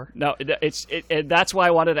 24? No, and that's why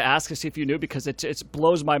I wanted to ask to see if you knew, because it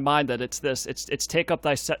blows my mind that it's this. It's Take Up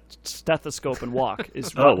Thy Stethoscope and Walk.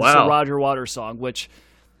 It's Oh, it's wow. a Roger Waters song, which,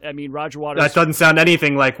 I mean, Roger Waters. That doesn't sound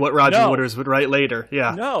anything like what Roger No. Waters would write later.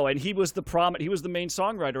 Yeah. No, and he was the main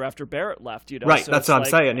songwriter after Barrett left. Right, so that's it's what I'm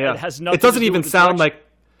like, saying. Yeah. It has nothing. It doesn't to do even with the sound direction. like.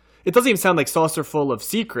 It doesn't even sound like Saucerful of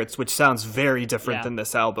Secrets, which sounds very different Yeah. than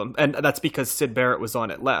this album, and that's because Syd Barrett was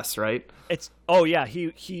on it less, right? It's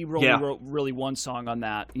he wrote really one song on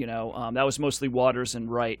that. That was mostly Waters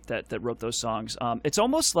and Wright that wrote those songs. It's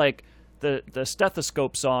almost like the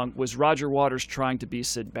Stethoscope song was Roger Waters trying to be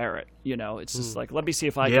Syd Barrett. It's just like, let me see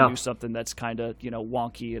if I Yeah. can do something that's kind of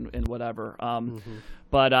wonky and whatever.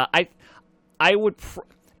 But I would.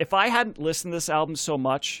 If I hadn't listened to this album so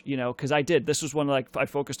much, because I did, this was one I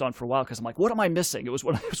focused on for a while, because I'm like, what am I missing? It was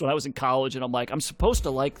when I was in college, and I'm like, I'm supposed to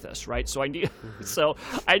like this, right? So I need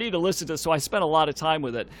to listen to this. So I spent a lot of time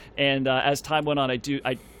with it, and as time went on,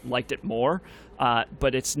 I liked it more.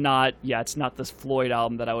 But it's not this Floyd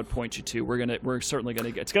album that I would point you to. We're certainly gonna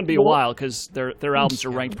get. It's gonna be a while, because their albums are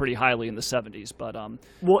ranked pretty highly in the 70s. But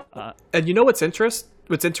and you know what's interesting?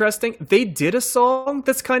 They did a song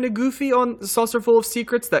that's kind of goofy on Saucerful of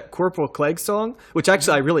Secrets, that Corporal Clegg song, which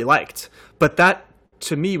actually I really liked. But that,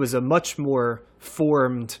 to me, was a much more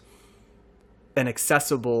formed and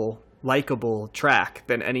accessible, likable track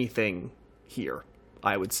than anything here,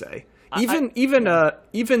 I would say.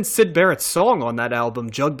 Even Syd Barrett's song on that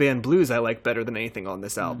album, Jug Band Blues, I like better than anything on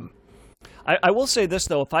this album. I will say this,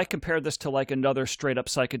 though. If I compare this to like another straight-up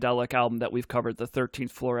psychedelic album that we've covered, the 13th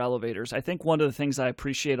Floor Elevators, I think one of the things I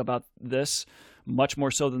appreciate about this, much more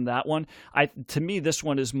so than that one, to me, this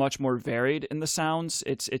one is much more varied in the sounds.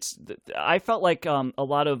 I felt like a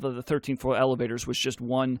lot of the 13th Floor Elevators was just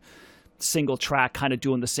one single track kind of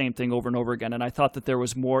doing the same thing over and over again, and I thought that there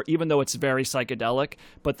was more, even though it's very psychedelic,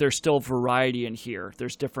 but there's still variety in here.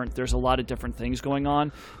 There's a lot of different things going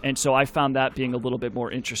on, and so I found that being a little bit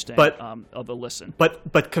more interesting of a listen.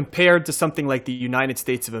 But compared to something like the United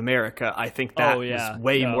States of America, I think that is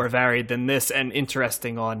way more varied than this, and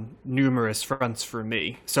interesting on numerous fronts for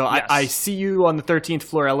me. So Yes. I see you on the 13th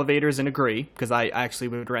Floor Elevators and agree, because I actually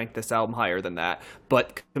would rank this album higher than that.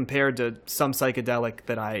 But compared to some psychedelic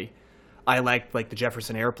that I liked, like the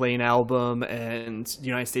Jefferson Airplane album and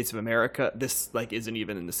United States of America, this isn't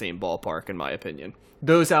even in the same ballpark, in my opinion.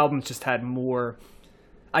 Those albums just had more.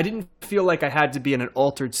 I didn't feel like I had to be in an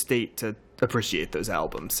altered state to appreciate those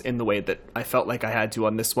albums in the way that I felt like I had to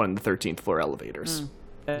on this one, the 13th Floor Elevators.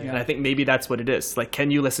 And I think maybe that's what it is. Like,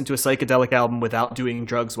 can you listen to a psychedelic album without doing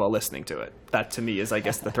drugs while listening to it? That, to me, is, I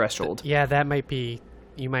guess, the threshold. Yeah, that might be.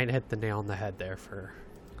 You might hit the nail on the head there.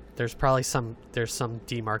 There's probably some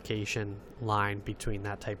demarcation line between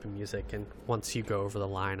that type of music, and once you go over the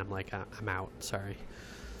line, I'm like, I'm out. Sorry.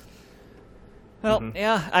 Well,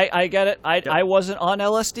 yeah, I get it. I wasn't on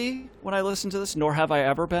LSD when I listened to this, nor have I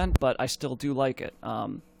ever been, but I still do like it.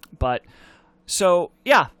 So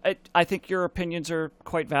yeah, I think your opinions are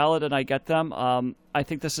quite valid, and I get them. I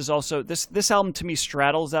think this is also this album to me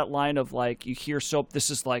straddles that line of like, you hear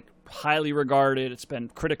this is like highly regarded, it's been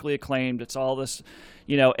critically acclaimed, it's all this,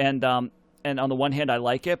 and on the one hand I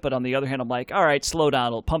like it, but on the other hand I'm like, all right, slow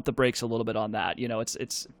down, I'll pump the brakes a little bit on that.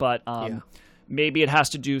 Maybe it has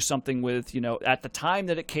to do something with, at the time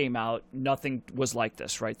that it came out, nothing was like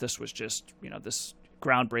this, right? This was just, this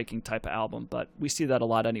groundbreaking type of album, but we see that a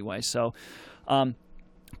lot anyway. So a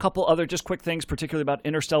couple other just quick things, particularly about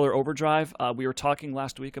Interstellar Overdrive. We were talking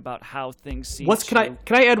last week about how things seem Can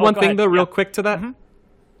I add one thing, though, real quick to that? Mm-hmm.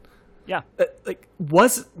 Yeah.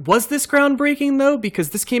 Was this groundbreaking, though? Because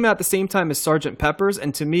this came out at the same time as Sgt. Pepper's,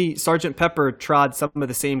 and to me, Sgt. Pepper trod some of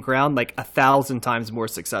the same ground 1,000 times more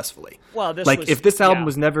successfly. Well, if this album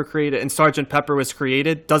was never created and Sgt. Pepper was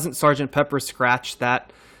created, doesn't Sgt. Pepper scratch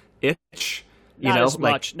that itch? Not as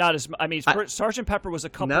much. I mean, Sgt. Pepper was a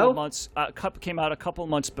couple of months. Came out a couple of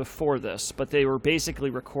months before this, but they were basically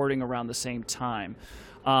recording around the same time.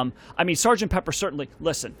 I mean, Sgt. Pepper certainly.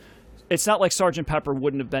 Listen, it's not like Sgt. Pepper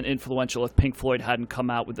wouldn't have been influential if Pink Floyd hadn't come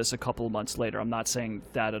out with this a couple of months later. I'm not saying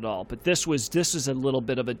that at all, but this is a little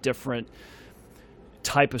bit of a different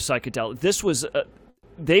type of psychedelic. This was.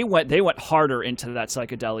 They went harder into that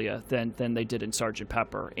psychedelia than they did in Sgt.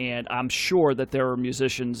 Pepper, and I'm sure that there are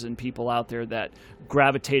musicians and people out there that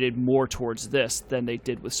gravitated more towards this than they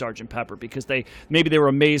did with Sgt. Pepper, because maybe they were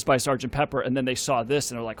amazed by Sgt. Pepper and then they saw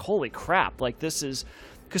this and they're like, holy crap, like this is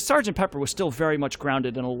because Sgt. Pepper was still very much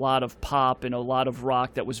grounded in a lot of pop and a lot of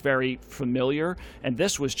rock that was very familiar, and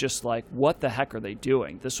this was just like, what the heck are they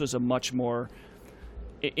doing? This was a much more,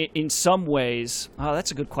 in some ways,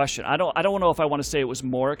 that's a good question. I don't know if I want to say it was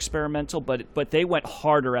more experimental, but they went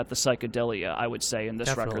harder at the psychedelia, I would say, in this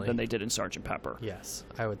Definitely. record than they did in Sgt. Pepper. Yes,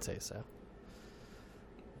 I would say so.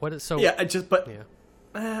 I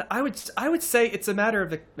would say it's a matter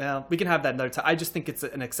of we can have that another time. I just think it's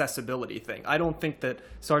an accessibility thing. I don't think that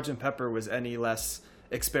Sgt. Pepper was any less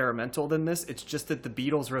experimental than this. It's just that the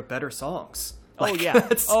Beatles wrote better songs. Like, oh yeah.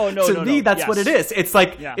 To me, that's yes. what it is. It's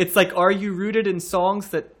like Yeah. it's like, are you rooted in songs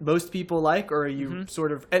that most people like, or are you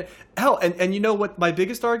sort of and you know what my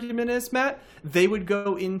biggest argument is, Matt? They would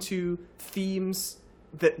go into themes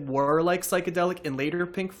that were like psychedelic in later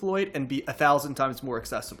Pink Floyd and be 1,000 times more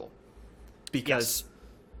accessible because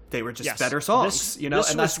they were just better songs, and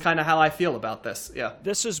that's kind of how I feel about this. Yeah,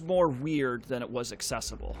 this is more weird than it was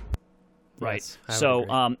accessible. Right. Yes, so,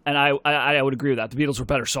 and I would agree with that. The Beatles were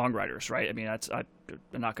better songwriters, right? I mean, I'm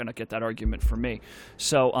not going to get that argument from me.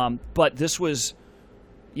 So, but this was,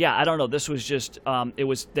 I don't know. This was just, it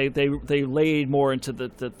was they laid more into the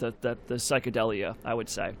psychedelia, I would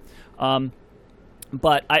say.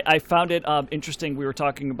 But I found it interesting. We were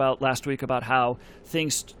talking about last week about how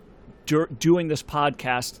things doing this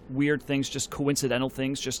podcast, weird things, just coincidental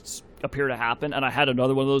things, just appear to happen. And I had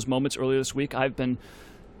another one of those moments earlier this week. I've been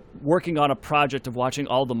working on a project of watching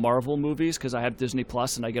all the Marvel movies because I have Disney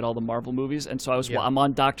Plus and I get all the Marvel movies, and so I was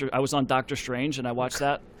on Doctor Strange and I watched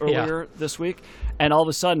that earlier this week, and all of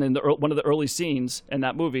a sudden in one of the early scenes in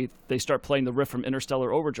that movie they start playing the riff from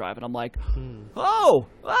Interstellar Overdrive, and I'm like,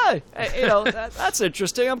 that's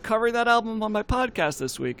interesting. I'm covering that album on my podcast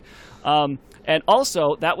this week. And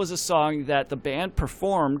also, that was a song that the band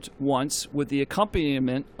performed once with the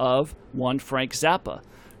accompaniment of one Frank Zappa,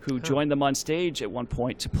 who joined them on stage at one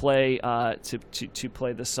point to play to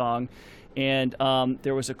play the song. And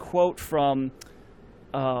there was a quote from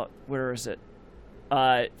where is it?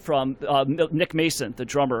 From Nick Mason, the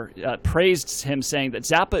drummer, praised him, saying that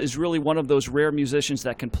Zappa is really one of those rare musicians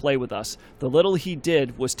that can play with us. The little he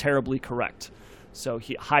did was terribly correct. So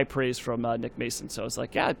high praise from Nick Mason. So I was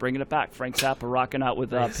like, bringing it back. Frank Zappa rocking out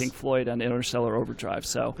with Pink Floyd and Interstellar Overdrive.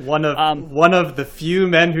 So one of the few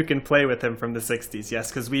men who can play with him from the '60s. Yes,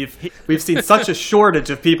 because we've seen such a shortage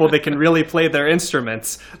of people that can really play their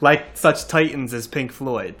instruments, like such titans as Pink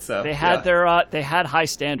Floyd. So they had they had high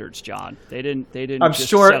standards, John. They didn't. I'm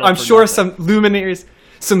sure some luminaries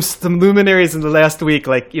in the last week,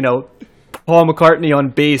 like Paul McCartney on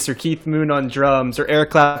bass or Keith Moon on drums or Eric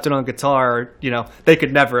Clapton on guitar, they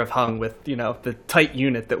could never have hung with, the tight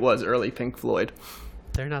unit that was early Pink Floyd.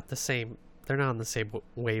 They're not the same. They're not on the same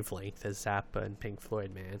wavelength as Zappa and Pink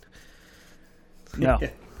Floyd, man. No,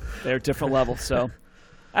 they're different levels. So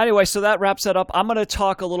anyway, so that wraps that up. I'm going to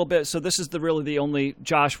talk a little bit. So this is really the only,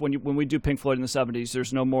 Josh, when we do Pink Floyd in the 70s,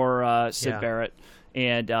 there's no more Syd Barrett.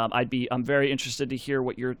 And I'm very interested to hear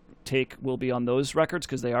what your take will be on those records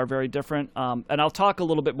because they are very different. And I'll talk a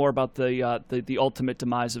little bit more about the ultimate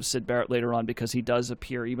demise of Syd Barrett later on, because he does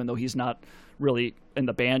appear, even though he's not really in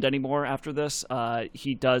the band anymore after this,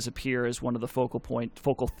 he does appear as one of the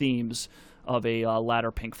focal themes of a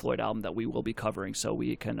latter Pink Floyd album that we will be covering. So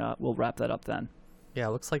we'll wrap that up then. Yeah,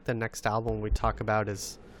 it looks like the next album we talk about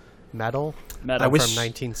is Metal. From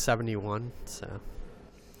 1971. So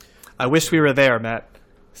I wish we were there, Matt.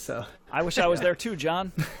 So I wish I was there too,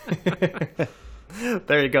 John.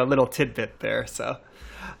 There you go, little tidbit there. So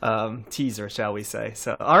teaser, shall we say?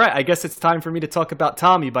 So all right, I guess it's time for me to talk about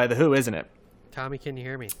Tommy by The Who, isn't it? Tommy, can you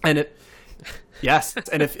hear me? Yes,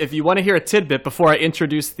 and if you want to hear a tidbit before I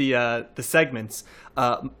introduce the segments,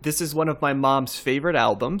 this is one of my mom's favorite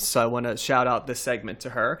albums, so I want to shout out this segment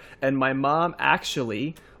to her. And my mom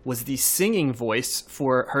actually was the singing voice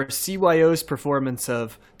for her CYO's performance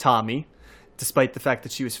of Tommy, despite the fact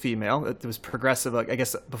that she was female. It was progressive, I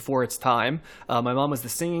guess, before its time. My mom was the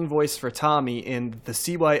singing voice for Tommy in the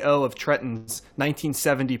CYO of Trenton's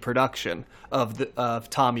 1970 production of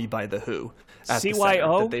Tommy by The Who. At CYO? The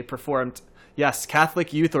center that they performed. Yes,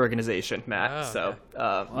 Catholic Youth Organization, Matt.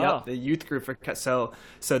 The youth group for so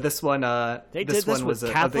this one. They this did this one with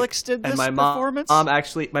was Catholics. Did this and my performance?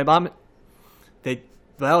 My mom.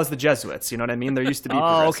 That was the Jesuits. You know what I mean? There used to be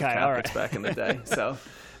progressive Catholics back in the day. So,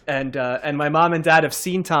 And my mom and dad have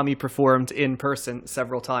seen Tommy performed in person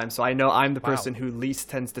several times, so I know I'm the person who least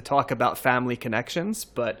tends to talk about family connections.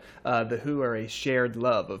 But the Who are a shared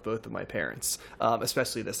love of both of my parents,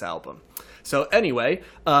 especially this album. So anyway,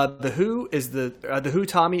 the Who is the Who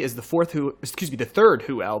Tommy is the third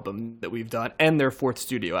Who album that we've done, and their fourth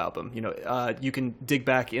studio album. You know, you can dig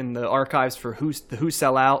back in the archives for the Who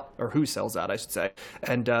Sell Out, or Who Sells Out, I should say,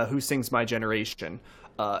 and Who Sings My Generation.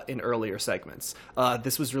 In earlier segments.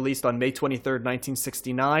 This was released on May 23rd,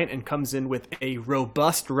 1969, and comes in with a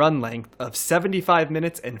robust run length of 75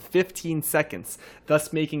 minutes and 15 seconds,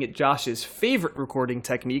 thus making it Josh's favorite recording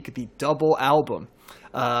technique, the double album.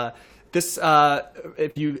 This,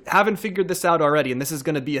 if you haven't figured this out already, and this is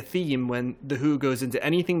going to be a theme when The Who goes into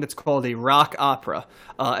anything that's called a rock opera,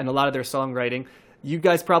 and a lot of their songwriting, you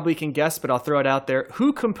guys probably can guess, but I'll throw it out there.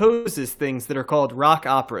 Who composes things that are called rock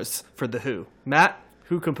operas for The Who? Matt?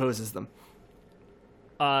 Who composes them?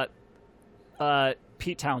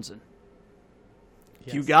 Pete Townsend.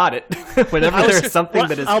 Yes. You got it. Whenever there's something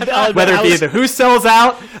that is, I'll- whether it be was- the Who Sells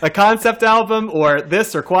Out, a concept album, or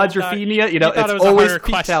this, or Quadrophenia, you know, thought it it's was a always harder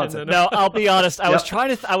Pete question Townsend. than- No, I'll be honest. I was Yep.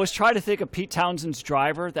 trying to think of Pete Townsend's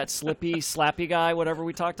driver, that slippy, slappy guy, whatever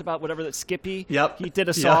we talked about, whatever that Skippy. Yep. He did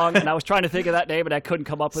a Yeah. song, and I was trying to think of that name, and I couldn't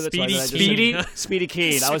come up with it. Speedy so I just Speedy? said Speedy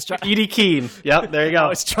Keen. I was trying. Edie Keane. Yep, there you go. I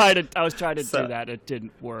was trying to So- do that. It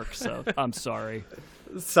didn't work. So I'm sorry.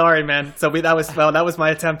 Sorry, man. So that was my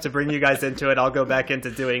attempt to bring you guys into it. I'll go back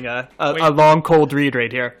into doing a long cold read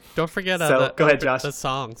right here. Don't forget So, go ahead, Josh. the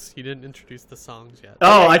songs. You didn't introduce the songs yet.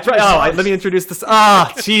 Let me introduce this.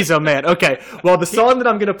 Jeez, oh man. Okay. Well, the song that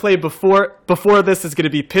I'm going to play before this is going to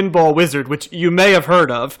be Pinball Wizard, which you may have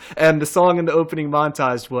heard of. And the song in the opening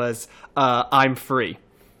montage was I'm Free.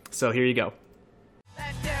 So here you go.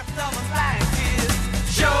 That deaf, dumb, and blind kid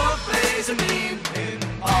sure plays a mean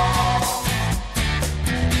pinball.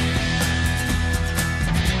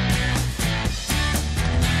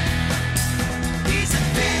 He's a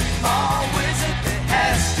pinball wizard, there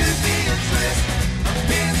has to be a twist. A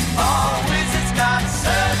pinball wizard's got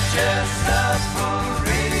such a supple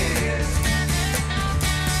wrist.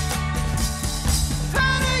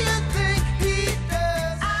 How do you think he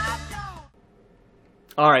does? I don't.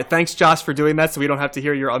 All right. Thanks, Josh, for doing that so we don't have to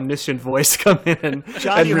hear your omniscient voice come in and You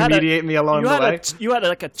had remediate me along you the had way. you had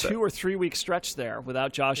like a 2 or 3 week stretch there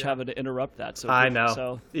without Josh having to interrupt that. So I know.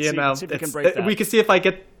 So you see, know, see if we can it's- break that. we can see if I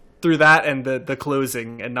get through that and the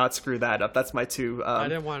closing and not screw that up. That's my two I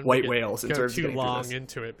didn't want white to whales in go terms of too getting through long this.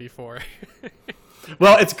 into it before.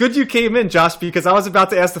 Well, it's good you came in, Josh, because I was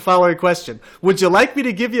about to ask the following question. Would you like me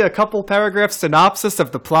to give you a couple paragraph synopsis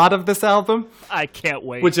of the plot of this album? I can't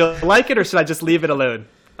wait. Would you like it, or should I just leave it alone?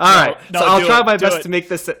 All right. no, So I'll do try it, my do best it. to make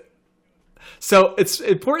this. So it's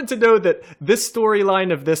important to know that this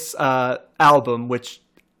storyline of this album, which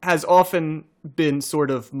has often been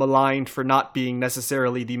sort of maligned for not being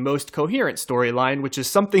necessarily the most coherent storyline, which is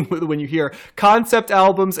something when you hear concept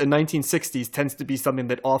albums in 1960s tends to be something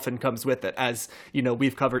that often comes with it. As you know,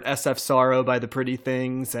 we've covered SF Sorrow by the Pretty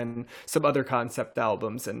Things and some other concept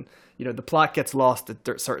albums, and you know the plot gets lost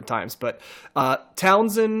at certain times. But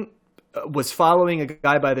Townsend was following a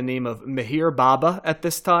guy by the name of Meher Baba at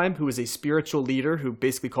this time, who was a spiritual leader who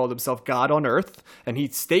basically called himself God on Earth, and he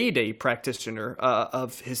stayed a practitioner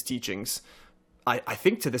of his teachings. I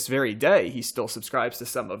think to this very day, he still subscribes to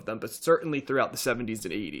some of them, but certainly throughout the 70s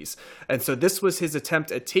and 80s. And so this was his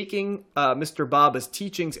attempt at taking Mr. Baba's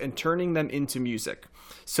teachings and turning them into music.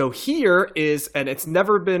 So here is, and it's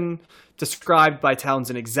never been described by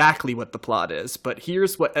Townsend exactly what the plot is, but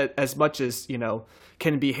here's what, as much as, you know,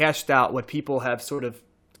 can be hashed out, what people have sort of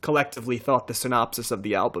collectively thought the synopsis of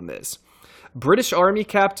the album is. British Army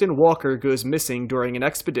Captain Walker goes missing during an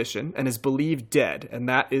expedition and is believed dead, and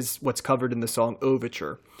that is what's covered in the song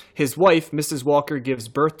Overture. His wife, Mrs. Walker, gives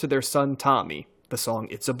birth to their son Tommy, the song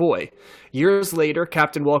It's a Boy. Years later,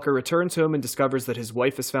 Captain Walker returns home and discovers that his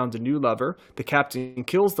wife has found a new lover. The captain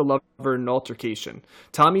kills the lover in an altercation.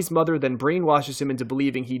 Tommy's mother then brainwashes him into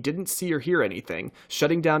believing he didn't see or hear anything,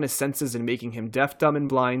 shutting down his senses and making him deaf, dumb, and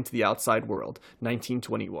blind to the outside world.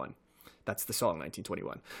 1921. That's the song,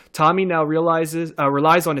 1921. Tommy now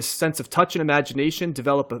relies on his sense of touch and imagination,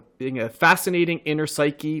 developing a fascinating inner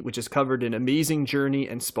psyche, which is covered in Amazing Journey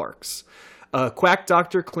and Sparks. A quack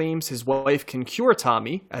doctor claims his wife can cure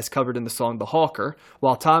Tommy, as covered in the song The Hawker,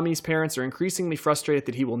 while Tommy's parents are increasingly frustrated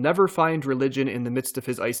that he will never find religion in the midst of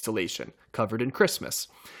his isolation, covered in Christmas.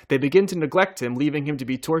 They begin to neglect him, leaving him to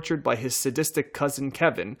be tortured by his sadistic cousin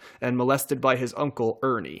Kevin and molested by his uncle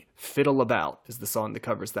Ernie. Fiddle About is the song that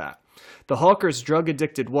covers that. The Hawker's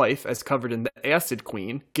drug-addicted wife, as covered in The Acid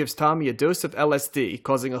Queen, gives Tommy a dose of LSD,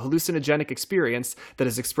 causing a hallucinogenic experience that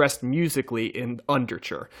is expressed musically in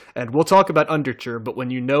Underture. And we'll talk about Underture, but when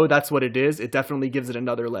you know that's what it is, it definitely gives it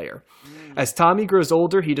another layer. As Tommy grows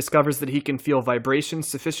older, he discovers that he can feel vibrations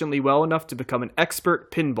sufficiently well enough to become an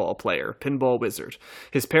expert pinball player, pinball wizard.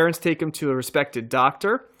 His parents take him to a respected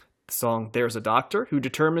doctor, the song There's a Doctor, who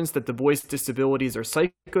determines that the boy's disabilities are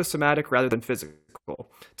psychosomatic rather than physical.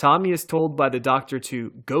 Tommy is told by the doctor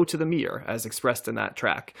to go to the mirror, as expressed in that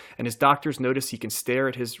track, and his doctors notice he can stare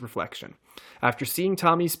at his reflection. After seeing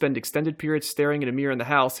Tommy spend extended periods staring at a mirror in the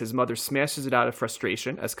house, his mother smashes it out of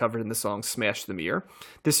frustration, as covered in the song Smash the Mirror.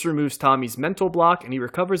 This removes Tommy's mental block, and he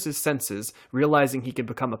recovers his senses, realizing he can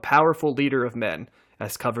become a powerful leader of men,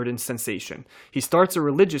 as covered in Sensation. He starts a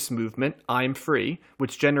religious movement, I'm Free,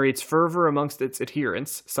 which generates fervor amongst its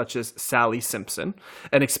adherents, such as Sally Simpson,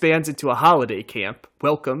 and expands into a holiday camp,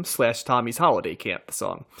 Welcome/Tommy's Holiday Camp, the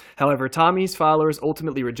song. However, Tommy's followers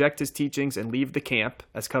ultimately reject his teachings and leave the camp,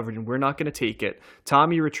 as covered in We're Not Gonna Take It.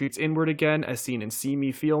 Tommy retreats inward again, as seen in See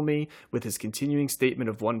Me, Feel Me, with his continuing statement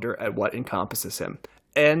of wonder at what encompasses him.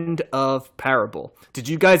 End of Parable. Did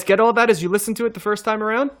you guys get all that as you listened to it the first time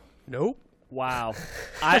around? Nope. Wow.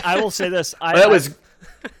 I will say this. I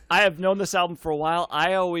have known this album for a while.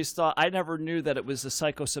 I never knew that it was a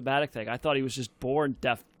psychosomatic thing. I thought he was just born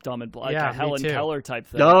deaf, dumb, and blind, like a Helen Keller type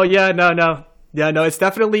thing. Oh, yeah, no. Yeah, no, it's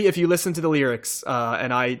definitely, if you listen to the lyrics,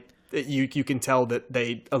 you can tell that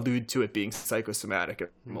they allude to it being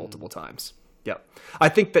psychosomatic multiple times. Yeah. I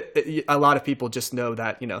think that a lot of people just know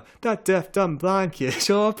that, that deaf, dumb, blind kid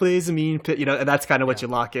sure plays a mean pit, and that's kind of what you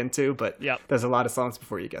lock into, but there's a lot of songs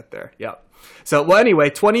before you get there. Yeah. So, well, anyway,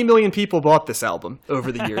 20 million people bought this album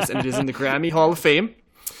over the years, and it is in the Grammy Hall of Fame.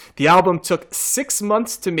 The album took 6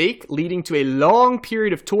 months to make, leading to a long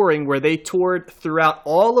period of touring where they toured throughout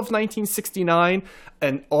all of 1969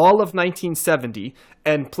 and all of 1970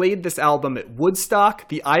 and played this album at Woodstock,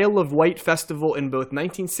 the Isle of Wight Festival in both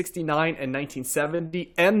 1969 and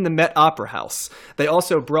 1970, and the Met Opera House. They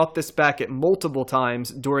also brought this back at multiple times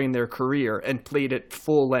during their career and played it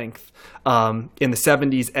full length in the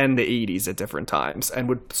 70s and the 80s at different times, and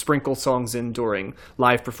would sprinkle songs in during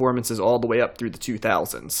live performances all the way up through the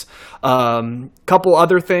 2000s. Couple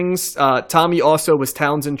other things. Tommy also was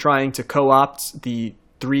Townsend trying to co-opt the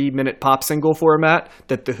 3-minute pop single format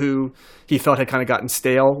that The Who, he felt had kind of gotten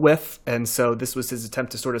stale with, and so this was his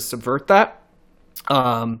attempt to sort of subvert that.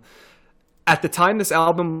 At the time this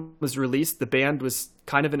album was released, the band was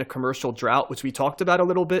kind of in a commercial drought, which we talked about a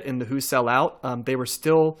little bit in The Who Sell Out. They were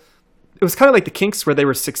still, it was kind of like the Kinks, where they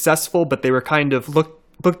were successful, but they were kind of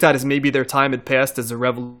looked at as maybe their time had passed as a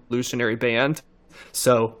revolutionary band.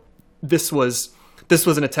 So this was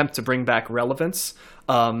an attempt to bring back relevance.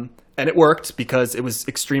 And it worked because it was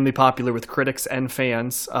extremely popular with critics and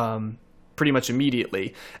fans pretty much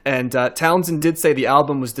immediately. And Townsend did say the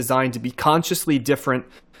album was designed to be consciously different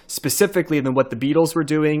specifically than what the Beatles were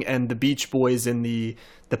doing and the Beach Boys in the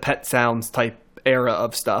Pet Sounds type era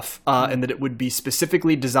of stuff, and that it would be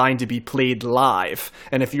specifically designed to be played live.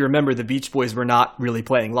 And if you remember, the Beach Boys were not really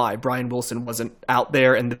playing live. Brian Wilson wasn't out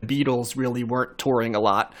there, and the Beatles really weren't touring a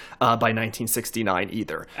lot by 1969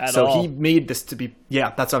 either. He made this to be,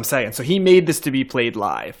 that's what I'm saying. So he made this to be played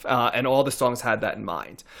live, and all the songs had that in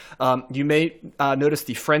mind. You may notice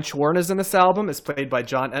the French horn is in this album is played by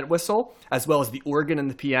John Entwistle, as well as the organ and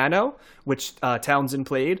the piano, which Townsend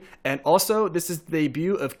played. And also, this is the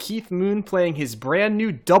debut of Keith Moon playing his brand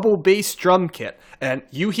new double bass drum kit. And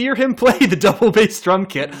you hear him play the double bass drum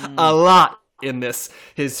kit a lot in this.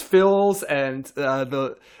 His fills and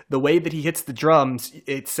the way that he hits the drums,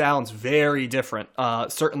 it sounds very different,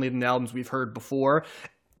 certainly than the albums we've heard before.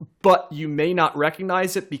 But you may not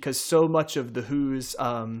recognize it because so much of The Who's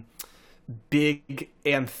big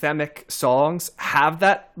anthemic songs have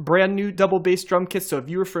that brand new double bass drum kit. So if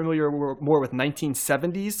you were familiar more with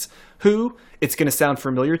 1970s Who, it's going to sound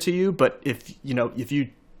familiar to you. But if you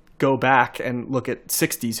go back and look at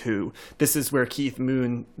 60s Who, this is where Keith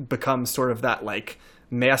Moon becomes sort of that like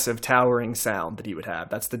massive towering sound that he would have.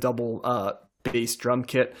 That's the double bass drum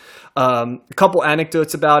kit. A couple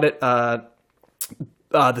anecdotes about it.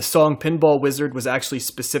 The song Pinball Wizard was actually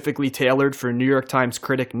specifically tailored for New York Times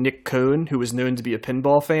critic Nick Cohn, who was known to be a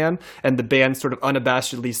pinball fan, and the band sort of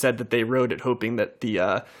unabashedly said that they wrote it hoping that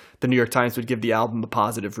the New York Times would give the album a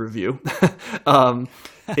positive review.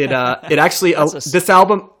 It actually this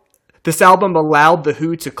album allowed The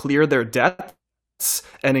Who to clear their debt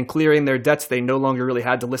and in clearing their debts, they no longer really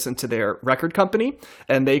had to listen to their record company,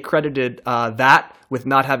 and they credited that with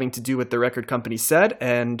not having to do what the record company said.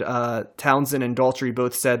 And Townsend and Daltrey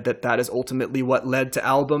both said that that is ultimately what led to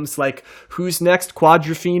albums like Who's Next,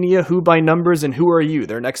 Quadrophenia, Who by Numbers, and Who Are You,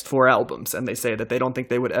 their next 4 albums. And they say that they don't think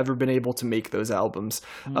they would ever been able to make those albums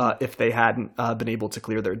if they hadn't been able to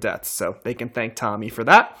clear their debts. So they can thank Tommy for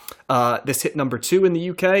that. This hit number 2 in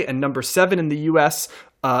the UK and number 7 in the US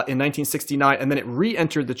in 1969, and then it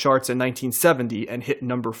re-entered the charts in 1970 and hit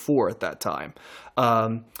number 4 at that time.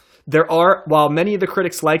 While many of the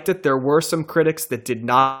critics liked it, there were some critics that did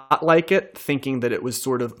not like it, thinking that it was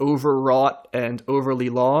sort of overwrought and overly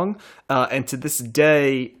long. And to this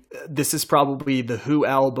day, this is probably the Who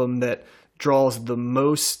album that draws the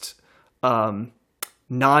most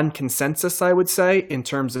non-consensus, I would say, in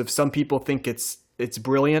terms of some people think it's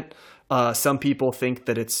brilliant. Some people think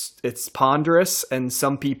that it's ponderous, and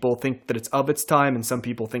some people think that it's of its time, and some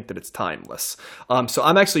people think that it's timeless. So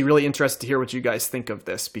I'm actually really interested to hear what you guys think of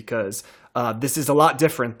this, because this is a lot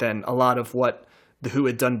different than a lot of what the Who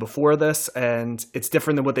had done before this, and it's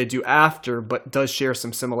different than what they do after, but does share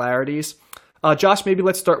some similarities. Josh, maybe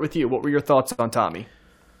let's start with you. What were your thoughts on Tommy?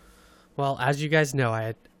 Well, as you guys know,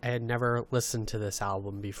 I had never listened to this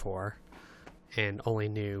album before, and only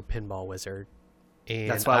knew Pinball Wizard.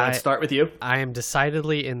 And that's why let's start with you. I am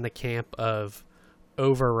decidedly in the camp of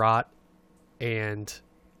overwrought and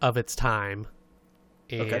of its time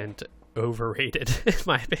and overrated, in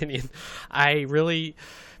my opinion. I really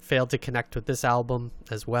failed to connect with this album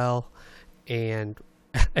as well, and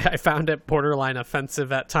I found it borderline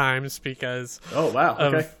offensive at times because of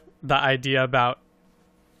the idea about,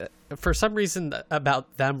 for some reason,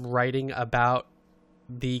 about them writing about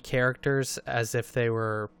the characters as if they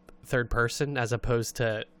were third person, as opposed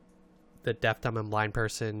to the deaf, dumb, and blind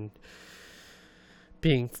person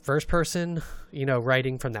being first person,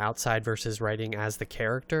 writing from the outside versus writing as the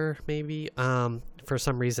character, maybe. For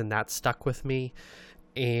some reason that stuck with me,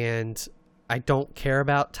 and I don't care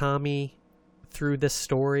about Tommy through this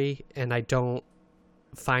story, and I don't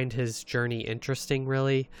find his journey interesting,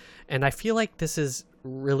 really. And I feel like this is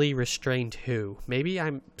really restrained Who. Maybe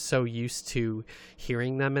I'm so used to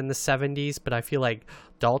hearing them in the 70s, but I feel like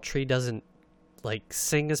Daltrey doesn't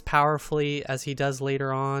sing as powerfully as he does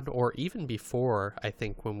later on, or even before, I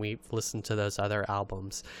think, when we listened to those other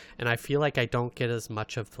albums. And I feel like I don't get as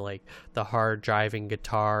much of the hard driving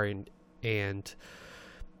guitar and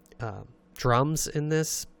drums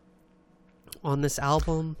on this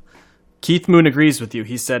album. Keith Moon agrees with you.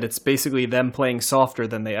 He said it's basically them playing softer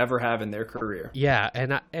than they ever have in their career. Yeah,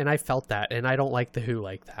 and I felt that, and I don't like the Who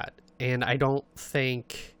like that. And I don't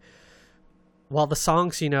think, while the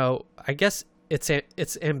songs, I guess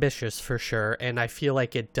it's ambitious for sure, and I feel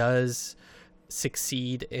like it does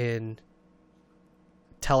succeed in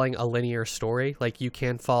telling a linear story. Like, you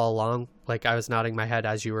can follow along. Like, I was nodding my head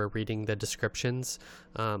as you were reading the descriptions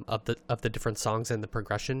of the different songs and the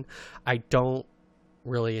progression. I don't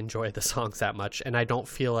really enjoy the songs that much, and I don't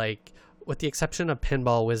feel like, with the exception of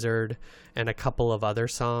Pinball Wizard and a couple of other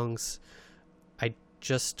songs, I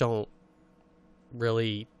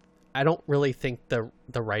don't really think the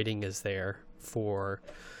writing is there for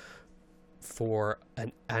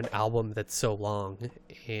an album that's so long.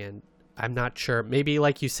 And I'm not sure, maybe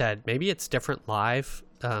like you said, maybe it's different live,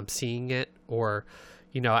 seeing it, or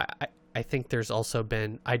I think there's also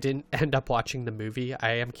been, I didn't end up watching the movie.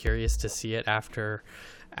 I am curious to see it after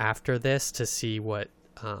this, to see what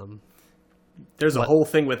there's a whole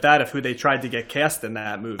thing with that of who they tried to get cast in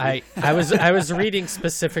that movie. I was reading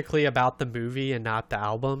specifically about the movie and not the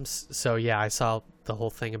albums. So yeah, I saw the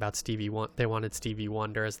whole thing about Stevie Wonder. They wanted Stevie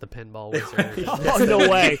Wonder as the Pinball Wizard. Oh, no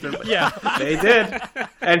way. Yeah, they did,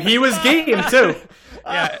 and he was game too.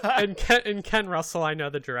 Yeah, and Ken Russell, I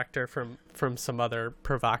know the director from some other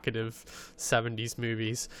provocative 70s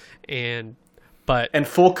movies, and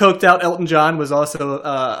full coked out Elton John was also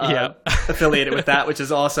affiliated with that, which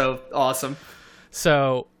is also awesome.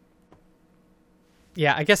 So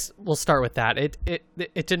yeah, I guess we'll start with that. It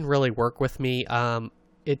didn't really work with me.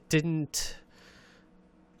 It didn't.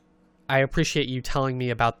 I appreciate you telling me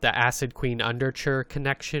about the Acid Queen Underture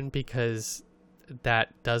connection, because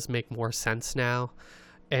that does make more sense now.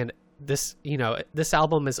 And this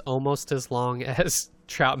album is almost as long as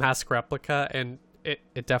Trout Mask Replica, and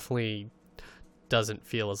it definitely doesn't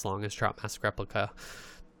feel as long as Trout Mask Replica,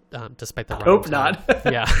 despite the hope not.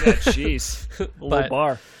 Yeah. Jeez, low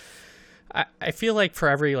bar. I feel like for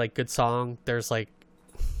every good song, there's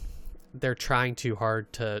they're trying too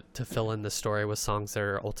hard to fill in the story with songs that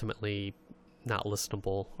are ultimately not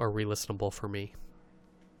listenable or re-listenable for me.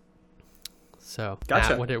 So,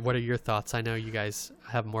 Gotcha. Matt, what are your thoughts? I know you guys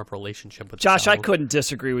have more of a relationship with Josh, this I album. couldn't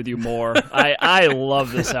disagree with you more. I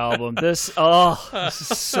love this album. This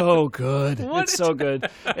is so good. It's so good.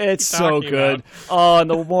 It's so talking good. about? Oh, and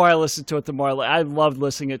the more I listen to it, the more I loved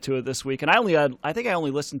listening to it this week. And I think I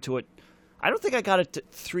only listened to it. I don't think I got it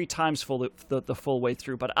 3 times the full way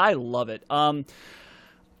through, but I love it. And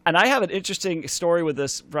I have an interesting story with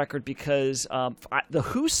this record because The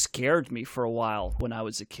Who scared me for a while when I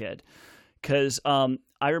was a kid. Because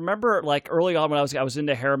I remember, like, early on when I was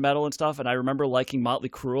into hair metal and stuff, and I remember liking Motley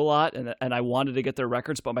Crue a lot, and I wanted to get their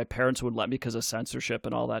records, but my parents wouldn't let me because of censorship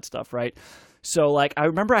and all that stuff, right? So, like, I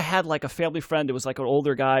remember I had, like, a family friend who was, like, an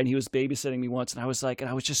older guy, and he was babysitting me once, and I was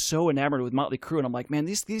just so enamored with Motley Crue, and I'm like, man,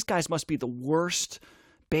 these guys must be the worst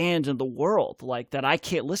band in the world, like, that I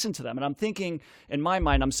can't listen to them. And I'm thinking, in my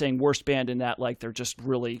mind, I'm saying worst band in that, like, they're just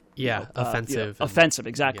really offensive. Offensive,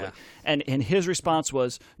 exactly. Yeah. And his response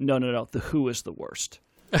was, no, The Who is the worst.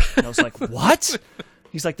 And I was like, what?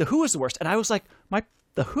 He's like, The Who is the worst. And I was like,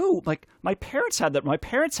 The Who, like, my parents had that. My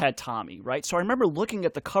parents had Tommy, right? So I remember looking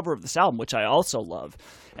at the cover of this album, which I also love,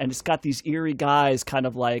 and it's got these eerie guys kind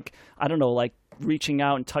of like, I don't know, like reaching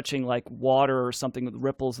out and touching like water or something with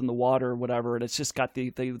ripples in the water or whatever, and it's just got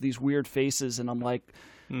these weird faces, and I'm like,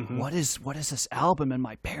 what is this album? And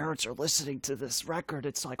my parents are listening to this record.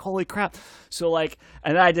 It's like, holy crap. So like,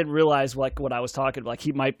 and I didn't realize like what I was talking about.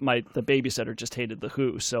 Like the babysitter just hated The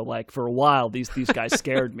Who. So like for a while, these guys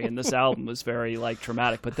scared me, and this album was very like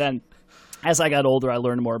traumatic. But then as I got older, I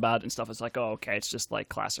learned more about it and stuff. It's like, oh, okay, it's just like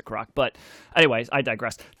classic rock. But anyways, I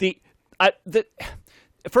digress.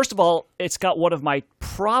 First of all, it's got one of my,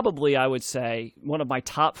 probably I would say, one of my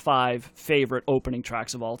top 5 favorite opening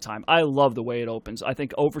tracks of all time. I love the way it opens. I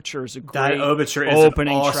think Overture is a great Overture is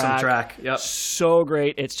opening an awesome track. Yep. So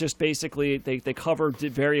great. It's just basically, they cover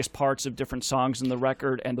various parts of different songs in the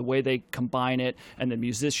record, and the way they combine it, and the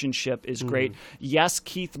musicianship is great. Yes,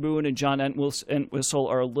 Keith Moon and John Entwistle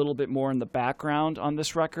are a little bit more in the background on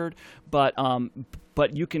this record, but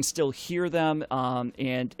you can still hear them,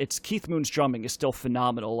 and it's Keith Moon's drumming is still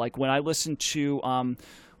phenomenal. Like when I listen to,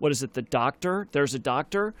 what is it, The Doctor? There's a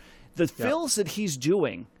Doctor. The fills that he's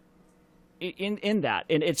doing in that,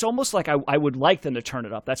 and it's almost like I would like them to turn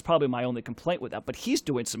it up. That's probably my only complaint with that. But he's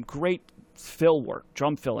doing some great fill work,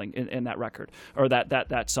 drum filling in that record, or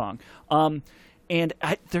that song. And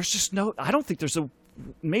there's just I don't think there's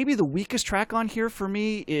maybe the weakest track on here for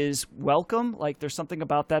me is Welcome. Like there's something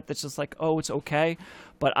about that that's just like, oh, it's okay.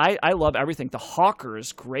 But I love everything. The Hawker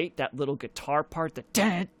is great. That little guitar part, the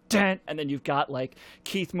dun, dun, and then you've got like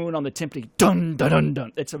Keith Moon on the timpani, dun, dun, dun,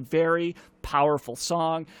 dun. It's a very powerful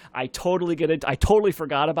song. I totally get it. I totally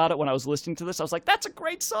forgot about it when I was listening to this. I was like, that's a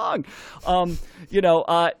great song. And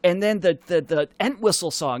then the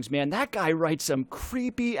Entwistle songs, man, that guy writes some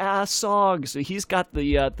creepy ass songs. He's got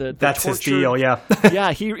the that's torture. his deal, yeah.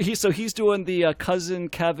 Yeah, he's doing the Cousin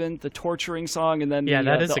Kevin, the torturing song, and then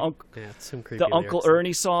some creepy the Uncle lyrics.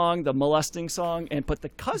 Ernie song, the molesting song, and put the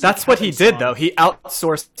Cousin. That's Kevin what he did, song. though. He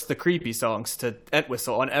outsourced the creepy songs to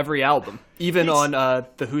Entwistle on every album, even on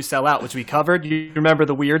The Who Sell Out, which we covered. You remember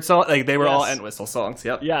the weird song? Like they were all Entwistle songs.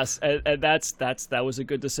 Yep. Yes, and that was a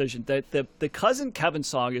good decision. The Cousin Kevin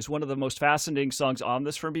song is one of the most fascinating songs on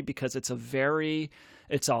this for me because it's a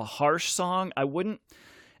harsh song.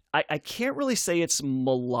 I can't really say it's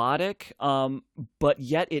melodic, but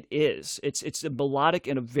yet it is. It's melodic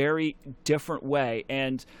in a very different way,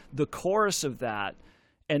 and the chorus of that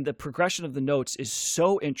and the progression of the notes is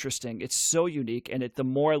so interesting. It's so unique, and the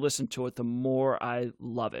more I listen to it, the more I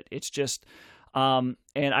love it. It's just, and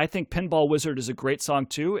I think Pinball Wizard is a great song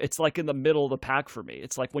too. It's like in the middle of the pack for me.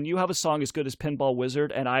 It's like when you have a song as good as Pinball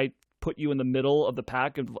Wizard, and I put you in the middle of the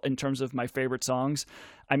pack in terms of my favorite songs.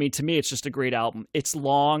 I mean, to me, it's just a great album. It's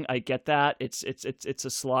long. I get that. It's a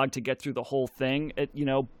slog to get through the whole thing,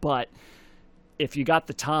 but if you got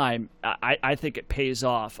the time, I think it pays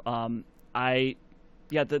off.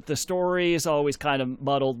 The story is always kind of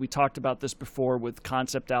muddled. We talked about this before with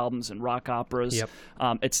concept albums and rock operas. Yep.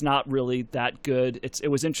 It's not really that good. It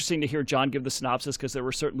was interesting to hear John give the synopsis because there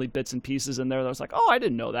were certainly bits and pieces in there that I was like, oh, I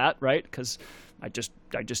didn't know that, right? Because I just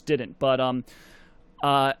didn't. But I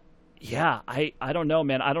don't know,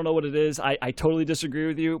 man. I don't know what it is. I totally disagree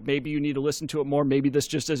with you. Maybe you need to listen to it more. Maybe this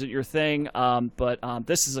just isn't your thing. But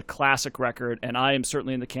this is a classic record, and I am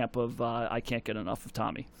certainly in the camp of I can't get enough of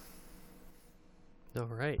Tommy. All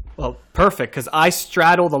right. Well, perfect, because I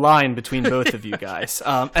straddle the line between both of you guys.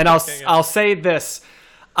 And I'll say this.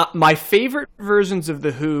 My favorite versions of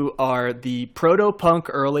The Who are the proto-punk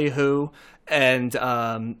early Who and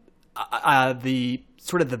the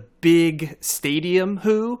sort of the big stadium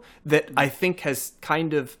Who that I think has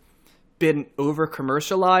kind of been over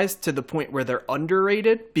commercialized to the point where they're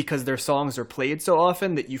underrated because their songs are played so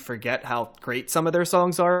often that you forget how great some of their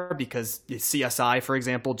songs are, because CSI, for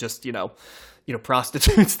example, just,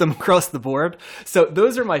 prostitutes them across the board. So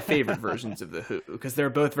those are my favorite versions of The Who, because they're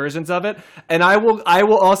both versions of it. And I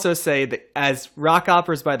will also say that as rock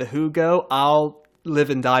operas by The Who go, I'll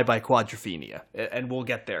live and die by Quadrophenia, and we'll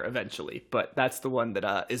get there eventually, but that's the one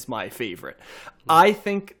that is my favorite. I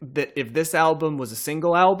think that if this album was a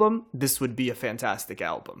single album, this would be a fantastic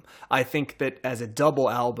album. I think that as a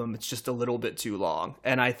double album, it's just a little bit too long,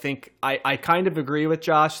 and I think I kind of agree with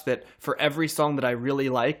Josh that for every song that I really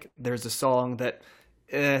like, there's a song that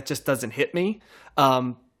just doesn't hit me,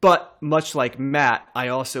 but much like Matt, I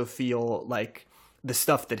also feel like the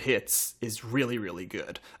stuff that hits is really, really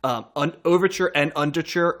good. Overture and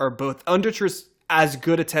Underture are both... Underture's as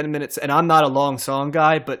good a 10 minutes, and I'm not a long song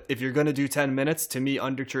guy, but if you're going to do 10 minutes, to me,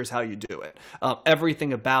 Underture is how you do it.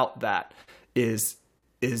 Everything about that is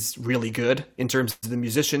really good in terms of the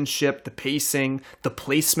musicianship, the pacing, the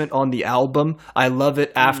placement on the album. I love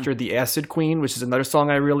it after The Acid Queen, which is another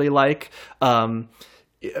song I really like.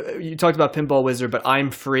 You talked about Pinball Wizard, but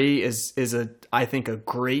I'm Free is I think a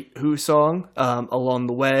great Who song along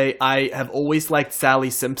the way. I have always liked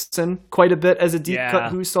Sally Simpson quite a bit as a deep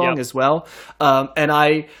cut Who song as well. And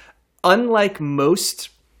I, unlike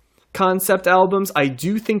most concept albums, I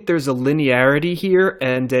do think there's a linearity here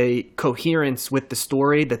and a coherence with the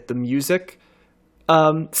story that the music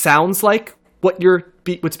sounds like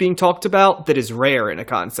what's being talked about that is rare in a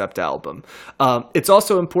concept album. It's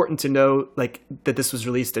also important to know that this was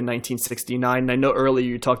released in 1969. And I know earlier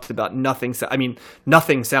you talked about nothing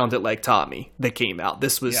sounded like Tommy that came out.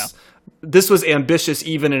 This was ambitious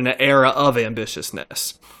even in an era of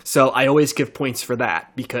ambitiousness. So I always give points for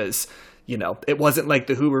that because it wasn't like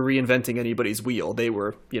the Who were reinventing anybody's wheel. They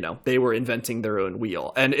were inventing their own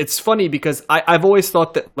wheel. And it's funny because I've always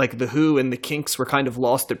thought that the Who and the Kinks were kind of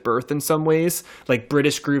lost at birth in some ways. Like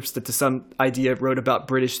British groups that to some idea wrote about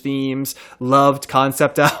British themes, loved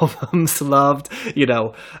concept albums, loved,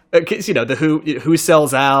 the Who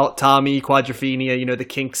Sells Out, Tommy, Quadrophenia, the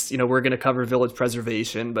Kinks, we're going to cover Village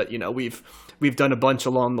Preservation, but we've done a bunch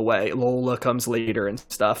along the way. Lola comes later and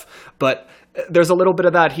stuff. But there's a little bit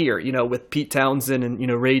of that here, with Pete Townsend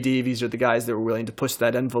and, Ray Davies are the guys that were willing to push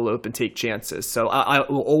that envelope and take chances. So I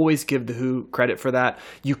will always give The Who credit for that.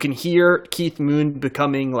 You can hear Keith Moon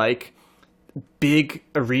becoming big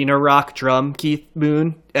arena rock drum Keith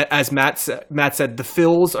Moon. As Matt said, the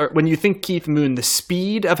fills are, when you think Keith Moon, the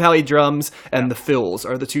speed of how he drums and the fills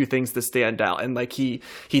are the two things that stand out. And he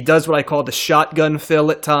does what I call the shotgun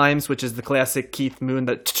fill at times, which is the classic Keith Moon,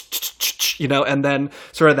 that and then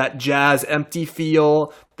sort of that jazz empty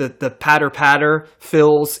feel, the patter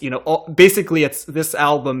fills, basically this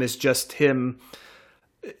album is just him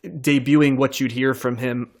debuting what you'd hear from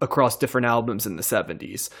him across different albums in the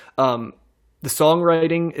 70s. The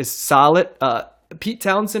songwriting is solid. Pete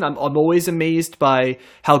Townsend, I'm always amazed by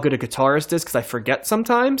how good a guitarist is because I forget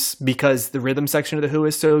sometimes because the rhythm section of The Who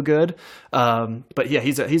is so good. But yeah,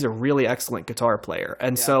 he's a really excellent guitar player.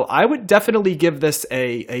 And so I would definitely give this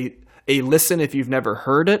a listen if you've never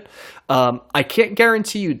heard it. I can't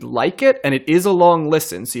guarantee you'd like it, and it is a long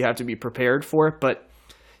listen, so you have to be prepared for it, but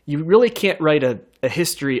you really can't write a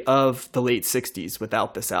history of the late 60s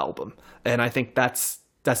without this album. And I think that's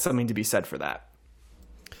something to be said for that.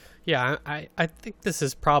 Yeah, I think this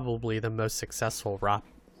is probably the most successful rock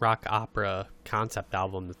opera concept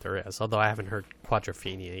album that there is, although I haven't heard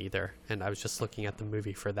Quadrophenia either, and I was just looking at the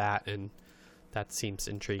movie for that, and that seems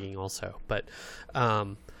intriguing also. But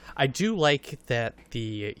I do like that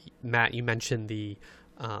Matt, you mentioned the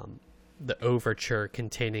overture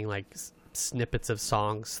containing snippets of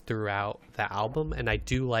songs throughout the album, and I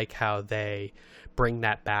do like how they bring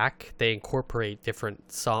that back. They incorporate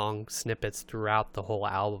different song snippets throughout the whole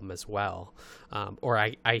album as well. Or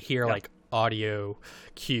I hear audio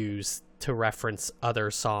cues to reference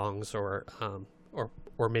other songs or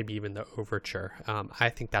maybe even the overture. I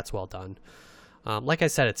think that's well done. Like I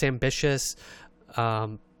said, it's ambitious,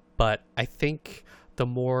 but I think the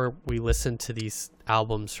more we listen to these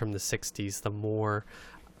albums from the 60s, the more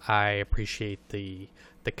I appreciate the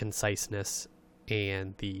conciseness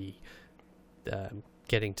and the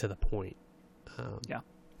getting to the point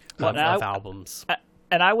of albums.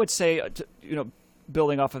 And I would say,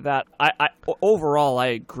 building off of that, I overall I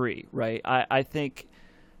agree, right? I think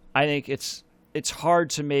it's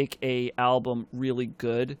hard to make a album really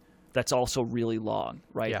good that's also really long,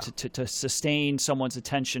 right? Yeah. To sustain someone's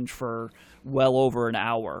attention for well over an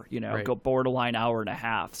hour, Right. go borderline hour and a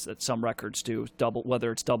half that some records do,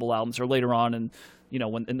 whether it's double albums or later on in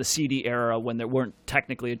when in the CD era when there weren't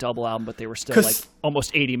technically a double album, but they were still like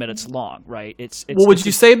almost 80 minutes long, right? Well, would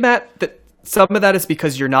you say, Matt, that some of that is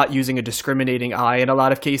because you're not using a discriminating eye in a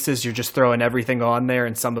lot of cases? You're just throwing everything on there,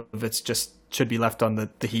 and some of it's just should be left on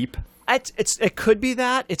the heap? It could be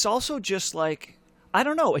that. It's also just like, I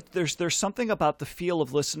don't know. There's something about the feel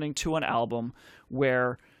of listening to an album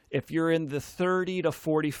where if you're in the 30 to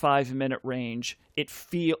 45 minute range, I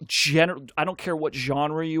don't care what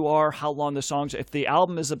genre you are, how long the songs, if the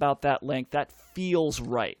album is about that length, that feels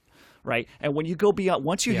right. Right. And when you go beyond,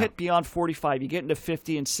 once you hit beyond 45, you get into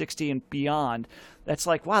 50 and 60 and beyond, that's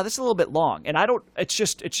like, wow, this is a little bit long. And it's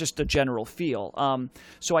just a general feel.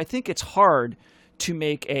 So I think it's hard to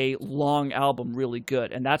make a long album really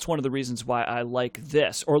good. And that's one of the reasons why I like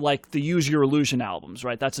this, or like the Use Your Illusion albums,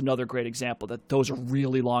 right? That's another great example that those are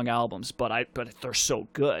really long albums, but they're so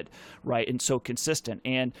good, right? And so consistent.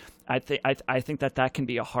 And I think that can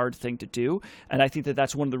be a hard thing to do. And I think that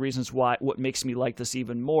that's one of the reasons why what makes me like this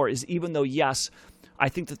even more is, even though, yes, I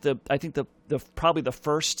think the probably the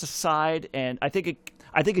first side, and I think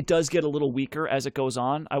it does get a little weaker as it goes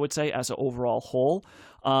on, I would say, as an overall whole.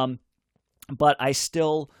 But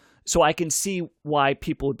so I can see why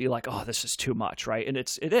people would be like, oh, this is too much, right? And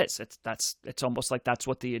it's almost like that's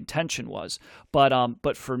what the intention was.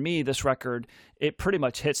 But for me, this record, it pretty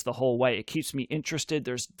much hits the whole way. It keeps me interested.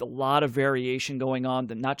 There's a lot of variation going on,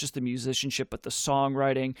 not just the musicianship, but the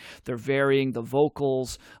songwriting. They're varying the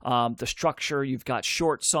vocals, the structure. You've got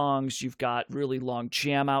short songs. You've got really long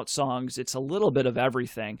jam out songs. It's a little bit of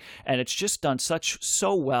everything. And it's just done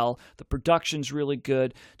so well. The production's really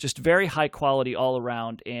good, just very high quality all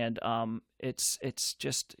around. And it's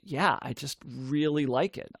just, I just really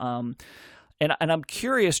like it. And I'm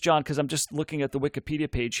curious, John, because I'm just looking at the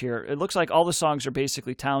Wikipedia page here. It looks like all the songs are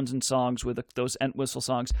basically Townsend songs with those Entwistle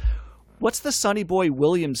songs. What's the Sonny Boy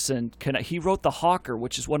Williamson? He wrote The Hawker,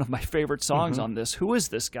 which is one of my favorite songs on this. Who is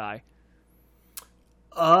this guy?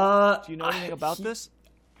 Do you know anything about this?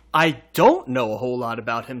 I don't know a whole lot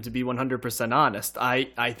about him, to be 100% honest.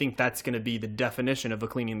 I think that's going to be the definition of a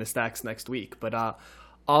Cleaning the Stacks next week. But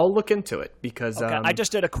I'll look into it because I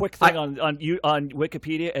just did a quick thing on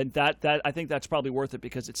Wikipedia, and that I think that's probably worth it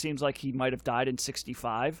because it seems like he might have died in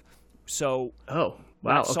 1965. So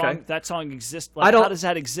that song exists. Like, how does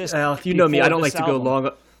that exist? Well, you know me, I don't like to go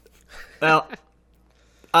long. Well,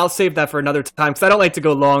 I'll save that for another time because I don't like to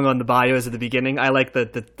go long on the bios at the beginning. I like the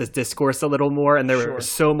discourse a little more, and there was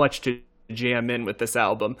so much to jam in with this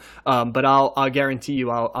album. But I'll guarantee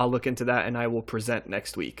you, I'll look into that, and I will present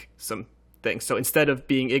next week some things. So instead of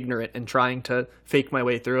being ignorant and trying to fake my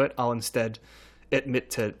way through it, I'll instead admit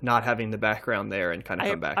to not having the background there and kind of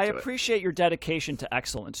come back to it. I appreciate your dedication to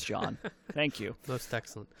excellence, John. Thank you. Most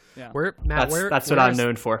excellent. Yeah. That's what I'm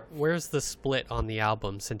known for. Where's the split on the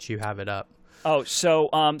album since you have it up? Oh, so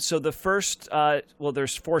the first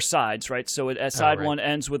there's 4 sides, right? So side 1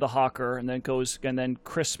 ends with a Hawker and then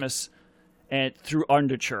Christmas and through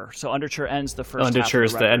Underture. So Underture ends the first Underture half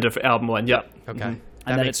is the end of album 1. Yep. Okay. Mm-hmm.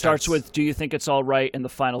 And then it starts with "Do You Think It's All Right?" and the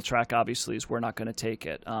final track obviously is "We're Not Gonna Take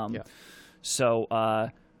It." So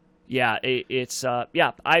it's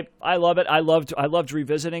I love it. I loved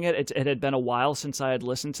revisiting it. It had been a while since I had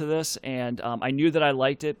listened to this, and I knew that I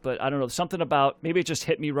liked it, but I don't know, something about, maybe it just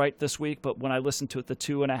hit me right this week. But when I listened to it the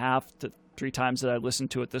 2.5 to 3 times that I listened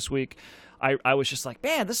to it this week, I was just like,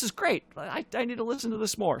 man, this is great. I need to listen to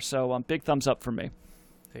this more. So big thumbs up for me.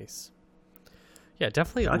 Nice. Yeah,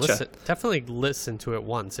 definitely listen to it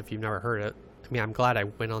once if you've never heard it. I mean, I'm glad I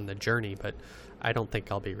went on the journey, but I don't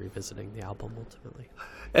think I'll be revisiting the album ultimately.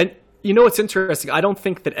 And you know what's interesting? I don't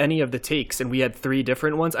think that any of the takes, and we had 3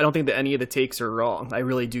 different ones, I don't think that any of the takes are wrong. I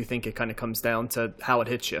really do think it kind of comes down to how it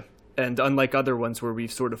hits you. And unlike other ones where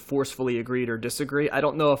we've sort of forcefully agreed or disagree, I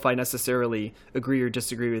don't know if I necessarily agree or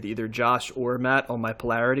disagree with either Josh or Matt on my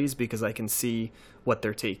polarities, because I can see what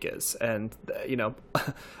their take is. And,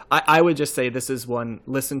 I would just say this is one,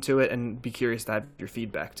 listen to it and be curious to have your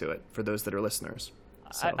feedback to it for those that are listeners.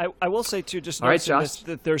 So. I will say too, just noticing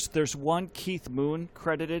that there's one Keith Moon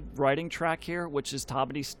credited writing track here, which is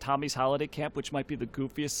Tommy's Holiday Camp, which might be the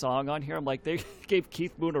goofiest song on here. I'm like, they gave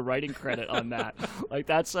Keith Moon a writing credit on that. Like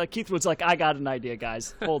that's Keith Moon's like, I got an idea,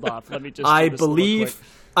 guys. Hold off, let me just. I believe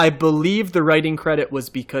the writing credit was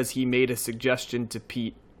because he made a suggestion to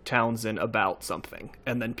Pete Townsend about something,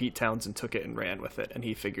 and then Pete Townsend took it and ran with it, and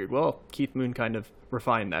he figured, well, Keith Moon kind of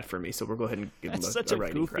refined that for me, so we'll go ahead and give him a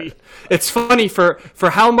writing credit. It's funny for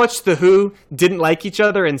how much the Who didn't like each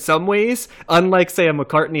other in some ways, unlike say a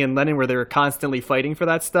McCartney and Lennon where they were constantly fighting for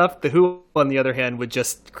that stuff. The Who, on the other hand, would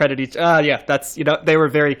just credit each. That's they were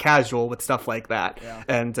very casual with stuff like that,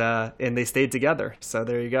 and they stayed together. So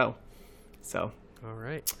there you go. So all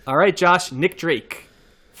right, Josh, Nick Drake,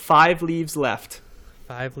 5 leaves left.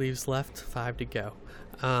 5 leaves left, 5 to go.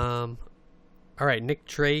 All right, Nick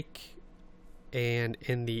Drake, and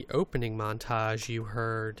in the opening montage, you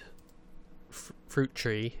heard Fruit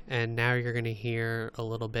Tree, and now you're going to hear a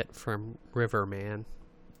little bit from Riverman.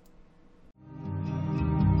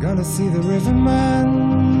 Gonna see the Riverman.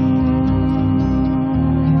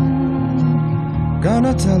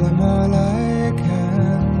 Gonna tell him all I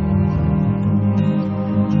can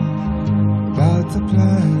about the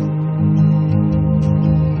plan.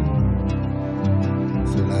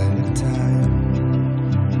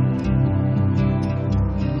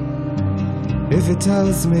 If he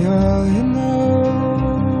tells me all he knows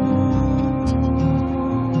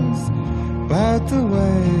about the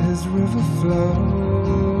way his river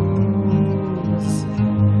flows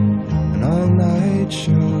and all-night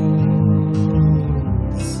shows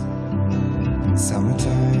in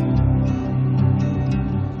summertime.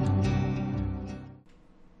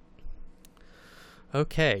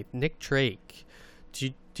 Okay, Nick Drake.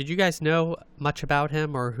 Did you guys know much about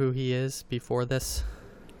him or who he is before this?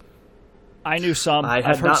 I knew some. I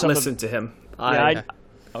had not listened to him. Oh,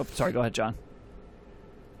 sorry. Go ahead, John.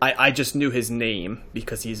 I just knew his name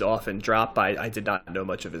because he's often dropped by. I did not know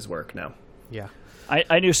much of his work. No. Yeah.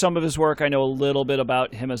 I knew some of his work. I know a little bit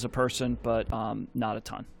about him as a person, but not a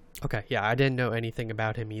ton. Okay. Yeah, I didn't know anything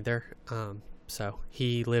about him either. So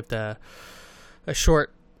he lived had a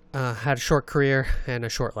short career and a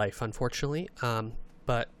short life, unfortunately.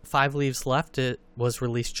 But 5 Leaves Left, it was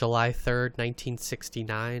released July 3rd,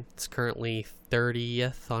 1969. It's currently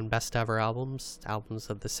 30th on Best Ever Albums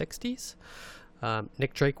of the 60s.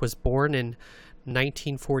 Nick Drake was born in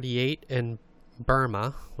 1948 in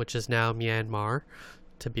Burma, which is now Myanmar,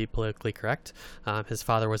 to be politically correct. His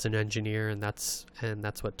father was an engineer, and that's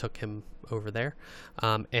what took him over there.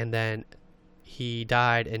 And then he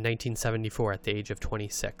died in 1974 at the age of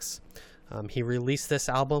 26. He released this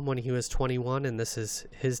album when he was 21, and this is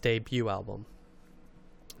his debut album.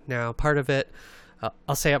 Now, part of it,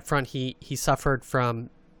 I'll say up front, he suffered from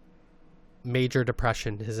major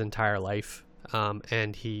depression his entire life,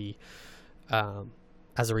 and he,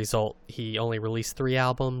 as a result, he only released 3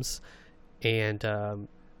 albums, and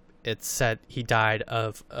it's said he died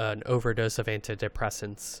of an overdose of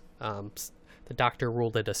antidepressants. The doctor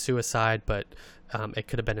ruled it a suicide, but it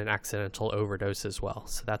could have been an accidental overdose as well.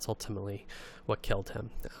 So that's ultimately what killed him.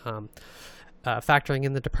 Factoring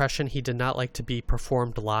in the depression, he did not like to be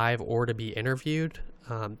performed live or to be interviewed.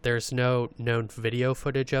 There's no known video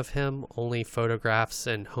footage of him. Only photographs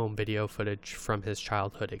and home video footage from his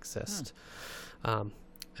childhood exist.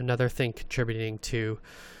 Another thing contributing to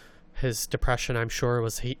his depression, I'm sure,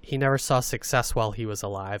 was he never saw success while he was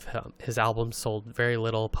alive. His album sold very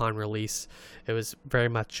little upon release. It was very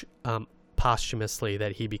much posthumously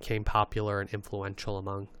that he became popular and influential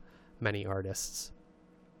among many artists.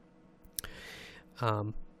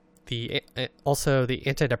 Also, the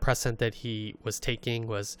antidepressant that he was taking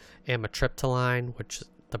was amitriptyline, which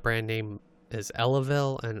the brand name is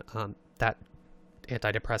Elavil, and that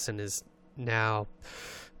antidepressant is now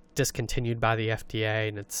discontinued by the FDA,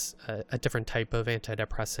 and it's a different type of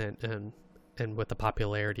antidepressant, and with the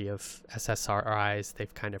popularity of SSRIs,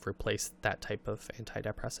 they've kind of replaced that type of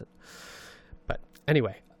antidepressant. But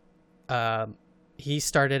anyway, he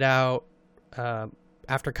started out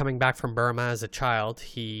after coming back from Burma as a child.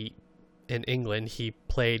 In England, he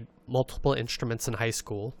played multiple instruments in high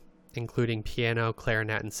school, including piano,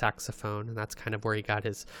 clarinet, and saxophone, and that's kind of where he got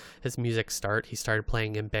his music start. He started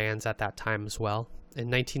playing in bands at that time as well. In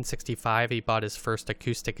 1965, he bought his first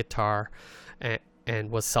acoustic guitar and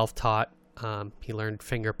was self-taught. He learned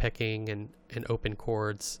finger picking and open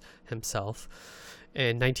chords himself.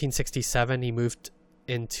 In 1967, he moved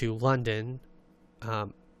into London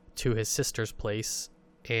to his sister's place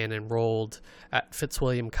and enrolled at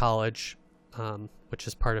Fitzwilliam College, which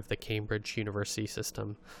is part of the Cambridge University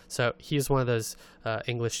system. So he's one of those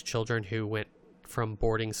English children who went from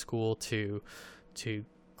boarding school to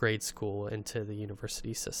grade school into the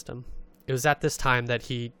university system. It was at this time that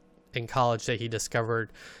in college, that he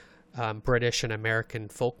discovered British and American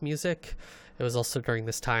folk music. It was also during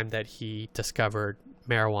this time that he discovered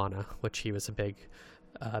marijuana, which he was a big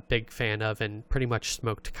a big fan of and pretty much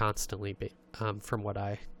smoked constantly, from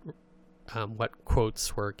what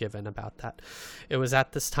quotes were given about that. It was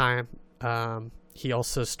at this time he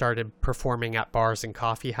also started performing at bars and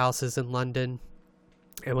coffee houses in London.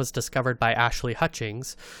 It was discovered by Ashley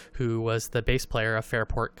Hutchings, who was the bass player of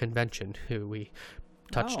Fairport Convention, who we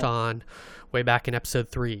touched on way back in episode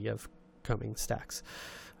 3 of Combing Stacks.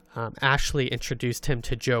 Ashley introduced him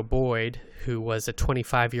to Joe Boyd, who was a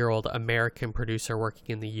 25-year-old American producer working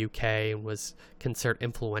in the UK and was considered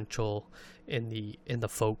influential in the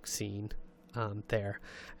folk scene there.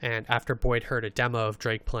 And after Boyd heard a demo of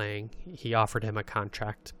Drake playing, he offered him a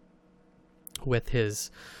contract with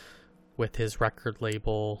his record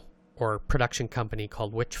label or production company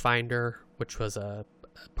called Witchfinder, which was a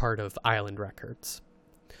part of Island Records.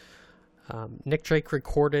 Nick Drake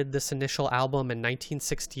recorded this initial album in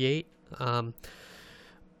 1968.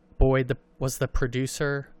 Boyd was the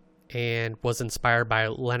producer and was inspired by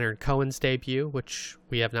Leonard Cohen's debut, which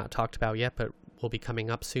we have not talked about yet, but will be coming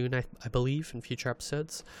up soon, I believe, in future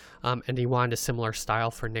episodes. And he wanted a similar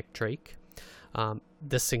style for Nick Drake.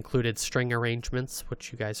 This included string arrangements,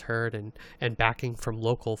 which you guys heard, and backing from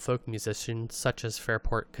local folk musicians such as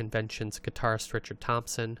Fairport Convention's guitarist Richard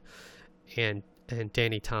Thompson and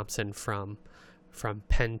Danny Thompson from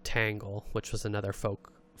Pentangle, which was another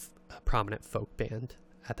prominent folk band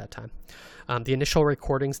at that time. The initial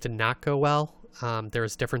recordings did not go well. There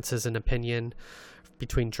was differences in opinion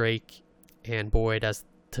between Drake and Boyd as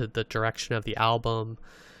to the direction of the album.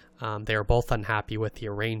 They were both unhappy with the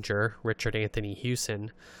arranger, Richard Anthony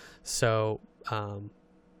Hewson. So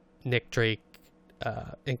Nick Drake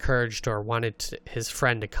encouraged or wanted his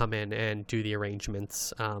friend to come in and do the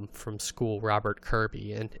arrangements from school, Robert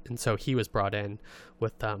Kirby, and so he was brought in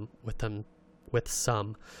with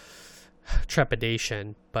some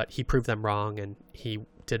trepidation, but he proved them wrong, and he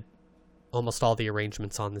did almost all the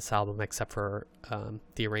arrangements on this album except for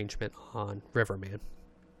the arrangement on Riverman.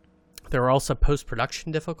 There were also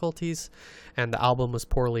post-production difficulties, and the album was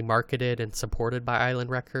poorly marketed and supported by Island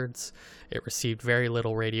Records. It received very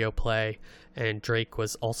little radio play, and Drake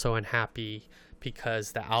was also unhappy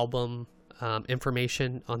because the album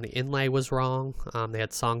information on the inlay was wrong. They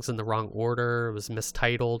had songs in the wrong order. It was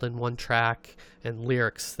mistitled in one track, and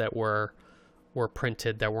lyrics that were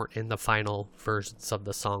printed that weren't in the final versions of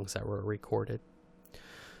the songs that were recorded.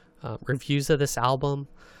 Reviews of this album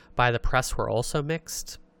by the press were also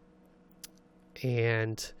mixed.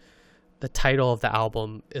 And the title of the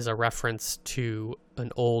album is a reference to an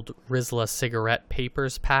old Rizla cigarette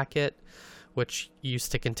papers packet, which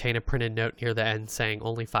used to contain a printed note near the end saying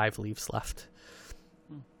only 5 leaves left.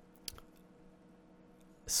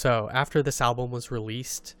 So after this album was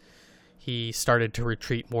released, he started to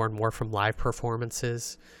retreat more and more from live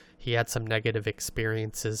performances. He had some negative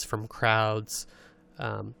experiences from crowds,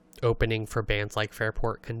 opening for bands like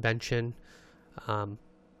Fairport Convention.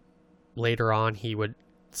 Later on, he would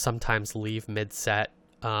sometimes leave mid-set,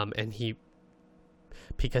 and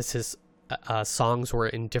because his songs were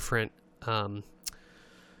in different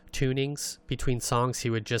tunings between songs, he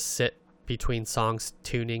would just sit between songs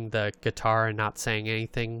tuning the guitar and not saying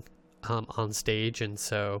anything on stage, and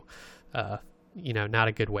so not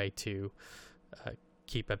a good way to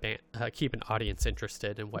keep an audience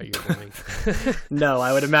interested in what you're doing. No,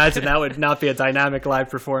 I would imagine that would not be a dynamic live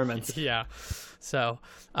performance. Yeah. So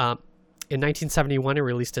in 1971, he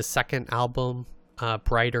released his second album,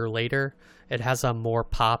 Brighter Later. It has a more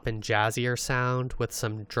pop and jazzier sound with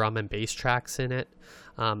some drum and bass tracks in it,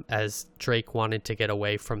 as Drake wanted to get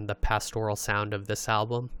away from the pastoral sound of this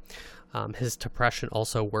album. His depression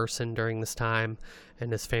also worsened during this time,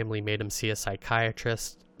 and his family made him see a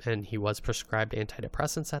psychiatrist, and he was prescribed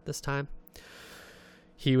antidepressants at this time.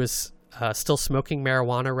 He was still smoking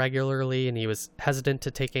marijuana regularly, and he was hesitant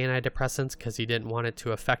to take antidepressants because he didn't want it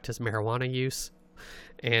to affect his marijuana use.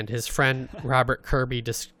 And his friend Robert Kirby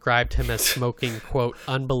described him as smoking, quote,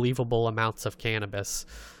 unbelievable amounts of cannabis.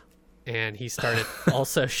 And he started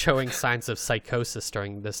also showing signs of psychosis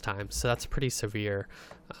during this time. So that's pretty severe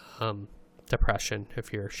depression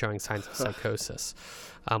if you're showing signs of psychosis.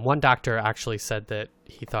 One doctor actually said that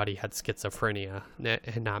he thought he had schizophrenia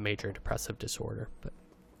and not major depressive disorder. But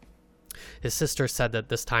his sister said that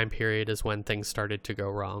this time period is when things started to go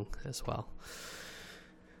wrong as well.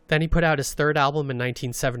 Then he put out his third album in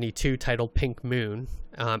 1972 titled Pink Moon,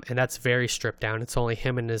 and that's very stripped down. It's only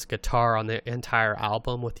him and his guitar on the entire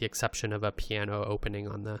album, with the exception of a piano opening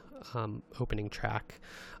on the opening track.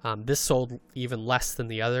 This sold even less than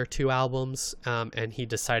the other two albums, and he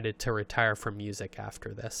decided to retire from music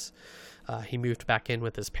after this. He moved back in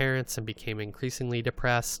with his parents and became increasingly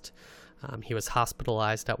depressed. He was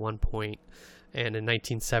hospitalized at one point, And in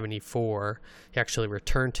 1974, he actually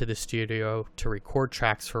returned to the studio to record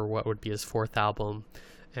tracks for what would be his fourth album.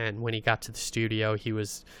 And when he got to the studio, he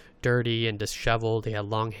was dirty and disheveled. He had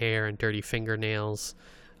long hair and dirty fingernails.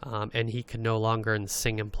 And he could no longer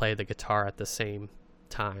sing and play the guitar at the same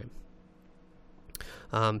time.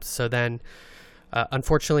 So then,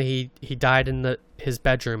 unfortunately, he died in his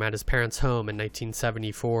bedroom at his parents' home in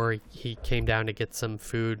 1974. He came down to get some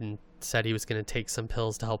food and said he was going to take some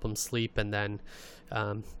pills to help him sleep, and then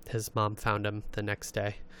his mom found him the next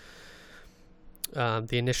day.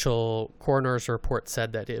 The initial coroner's report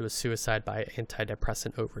said that it was suicide by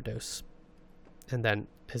antidepressant overdose. And then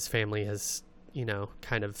his family has,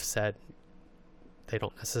 kind of said they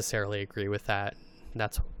don't necessarily agree with that.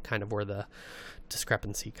 That's kind of where the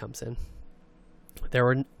discrepancy comes in.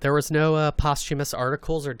 There was no posthumous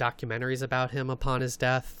articles or documentaries about him upon his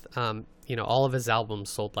death. All of his albums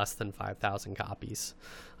sold less than 5,000 copies.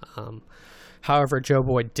 However, Joe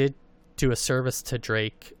Boyd did do a service to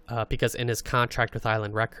Drake because in his contract with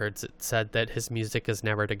Island Records, it said that his music is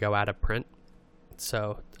never to go out of print.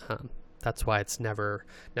 So that's why it's never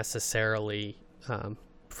necessarily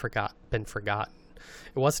been forgotten.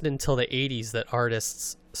 It wasn't until the 80s that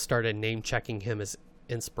artists started name-checking him as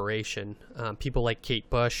inspiration. People like Kate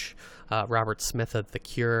Bush, Robert Smith of The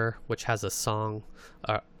Cure, which has a song,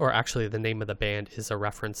 or actually the name of the band is a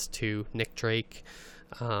reference to Nick Drake.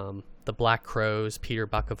 The Black Crowes, Peter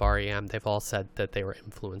Buck of R.E.M., they've all said that they were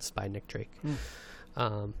influenced by Nick Drake.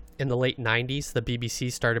 In the late 90s, the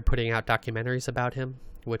BBC started putting out documentaries about him,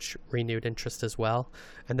 which renewed interest as well.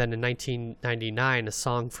 And then in 1999, a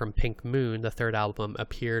song from Pink Moon, the third album,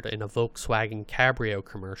 appeared in a Volkswagen Cabrio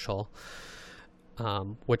commercial,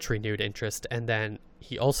 which renewed interest. And then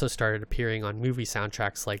he also started appearing on movie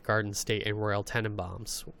soundtracks like Garden State and Royal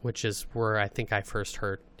Tenenbaums, which is where I think I first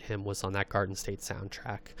heard him, was on that Garden State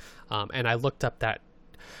soundtrack. And I looked up that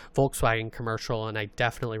Volkswagen commercial, and I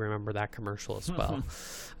definitely remember that commercial as well.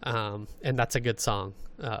 And that's a good song.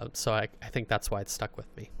 So I think that's why it stuck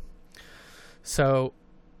with me. So,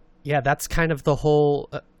 yeah, that's kind of the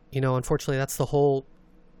whole, unfortunately, that's the whole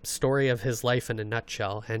story of his life in a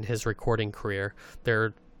nutshell and his recording career.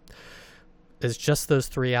 There is just those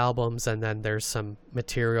 3 albums, and then there's some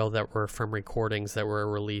material that were from recordings that were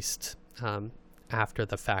released after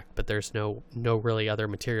the fact, but there's no really other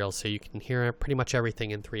material, so you can hear pretty much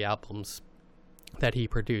everything in 3 albums that he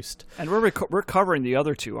produced. And we're covering the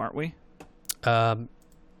other 2, aren't we?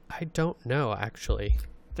 I don't know, actually.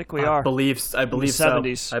 I think we are. I believe so.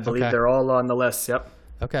 70s. I believe Okay. they're all on the list. Yep.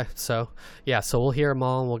 Okay, so we'll hear them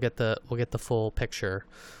all, and we'll get the full picture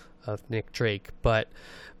of Nick Drake. But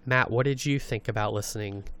Matt, what did you think about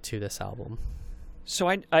listening to this album? So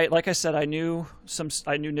I like I said, I knew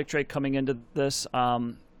Nick Drake coming into this,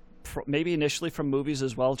 maybe initially from movies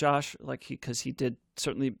as well, Josh, because he did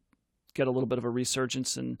certainly get a little bit of a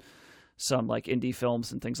resurgence in some like indie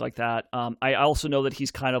films and things like that. I also know that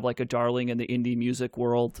he's kind of like a darling in the indie music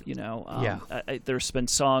world. There's been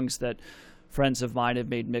songs that friends of mine have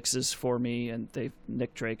made mixes for me, and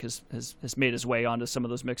Nick Drake has made his way onto some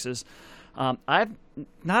of those mixes. I'm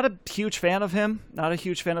not a huge fan of him, not a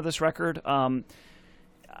huge fan of this record.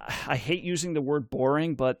 I hate using the word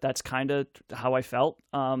boring, but that's kind of how I felt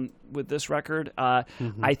with this record. I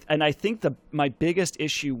think my biggest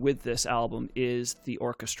issue with this album is the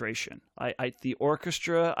orchestration. The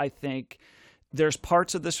orchestra, I think there's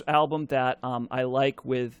parts of this album that I like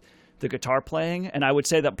with the guitar playing, and I would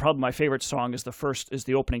say that probably my favorite song is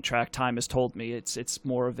the opening track, "Time Has Told Me." It's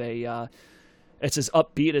more of a it's as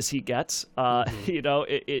upbeat as he gets.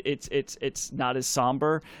 It's not as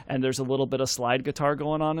somber, and there's a little bit of slide guitar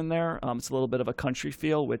going on in there. It's a little bit of a country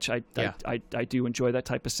feel, which I do enjoy that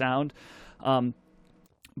type of sound.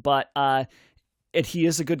 But he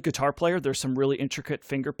is a good guitar player. There's some really intricate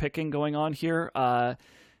finger picking going on here.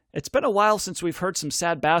 It's been a while since we've heard some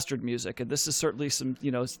Sad Bastard music, and this is certainly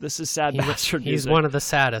this is Sad Bastard music. He's one of the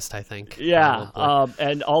saddest, I think. Yeah,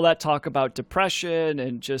 and all that talk about depression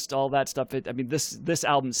and just all that stuff. This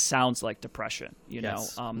album sounds like depression,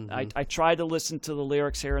 Yes. I tried to listen to the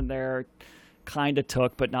lyrics here and there, kind of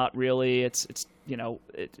took, but not really. It's not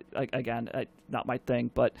my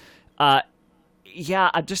thing, but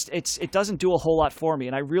it doesn't do a whole lot for me,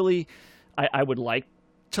 and I would like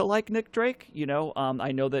to like Nick Drake.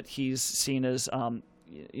 I know that he's seen as I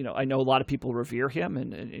know a lot of people revere him,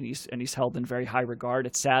 and he's held in very high regard.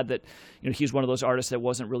 It's sad that he's one of those artists that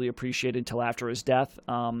wasn't really appreciated until after his death,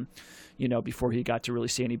 before he got to really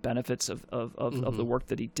see any benefits of the work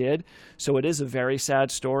that he did. So it is a very sad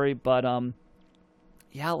story, but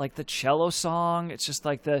yeah, like the cello song. It's just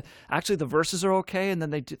like the verses are okay, and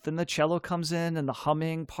then then the cello comes in and the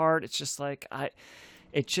humming part. It's just like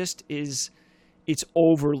it just is. It's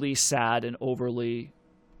overly sad and overly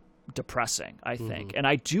depressing, I think. And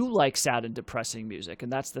I do like sad and depressing music,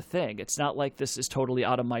 and that's the thing. It's not like this is totally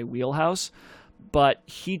out of my wheelhouse, but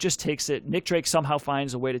he just takes it. Nick Drake somehow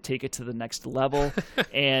finds a way to take it to the next level.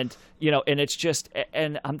 And, and it's just,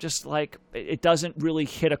 and I'm just like, it doesn't really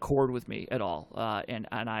hit a chord with me at all. And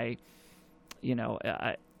I,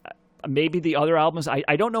 maybe the other albums,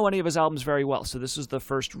 I don't know any of his albums very well, so this is the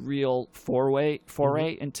first real foray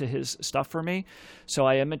into his stuff for me. So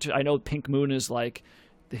I know Pink Moon is like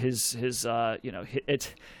his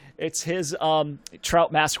it's his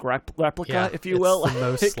Trout Mask replica, if you will. It's the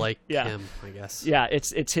most like yeah. him, I guess. Yeah,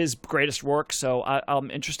 it's his greatest work. So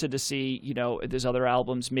I'm interested to see, there's other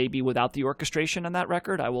albums maybe without the orchestration on that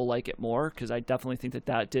record. I will like it more because I definitely think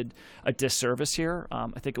that did a disservice here.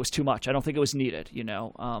 I think it was too much. I don't think it was needed.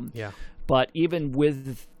 Yeah. But even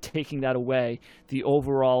with taking that away, the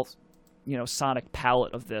overall sonic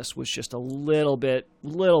palette of this was just a little bit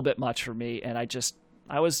much for me, and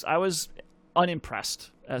I was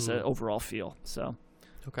unimpressed as an overall feel. So,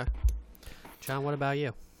 okay, John, what about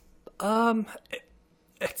you?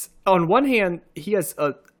 It's on one hand, he has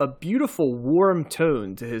a beautiful warm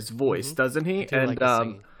tone to his voice, doesn't he?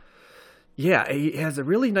 Yeah, he has a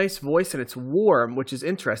really nice voice, and it's warm, which is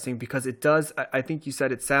interesting because it does. I think you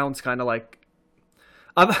said it sounds kind of like.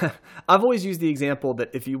 I've always used the example that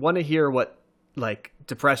if you want to hear what like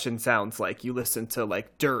depression sounds like, you listen to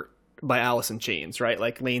like Dirt by Alice in Chains, right?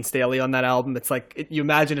 Like Lane Staley on that album. It's like you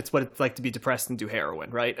imagine it's what it's like to be depressed and do heroin,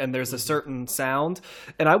 right? And there's a certain sound,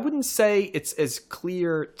 and I wouldn't say it's as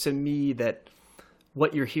clear to me that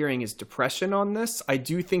what you're hearing is depression on this. I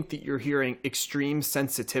do think that you're hearing extreme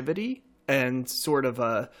sensitivity and sort of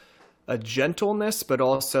a gentleness, but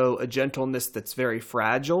also a gentleness that's very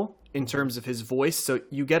fragile in terms of his voice. So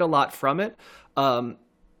you get a lot from it.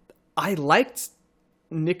 I liked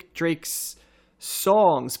Nick Drake's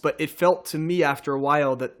songs, but it felt to me after a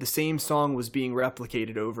while that the same song was being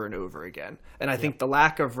replicated over and over again. And I think the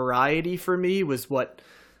lack of variety for me was what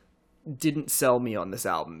didn't sell me on this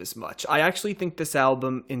album as much. I actually think this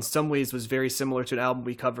album in some ways was very similar to an album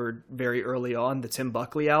we covered very early on, the Tim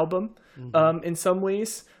Buckley album, in some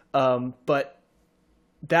ways. But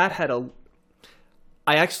that had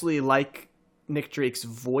I actually like Nick Drake's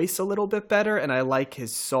voice a little bit better, and I like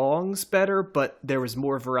his songs better, but there was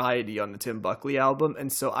more variety on the Tim Buckley album,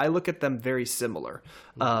 and so I look at them very similar.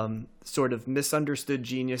 Sort of misunderstood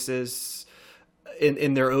geniuses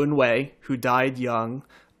in their own way, who died young,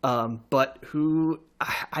 but who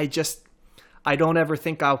I don't ever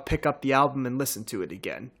think I'll pick up the album and listen to it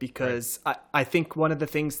again, because I think one of the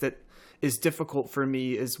things that is difficult for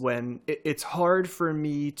me is when it's hard for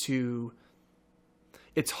me to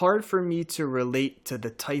relate to the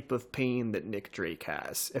type of pain that Nick Drake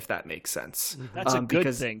has, if that makes sense. That's a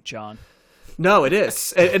good thing, John. No, it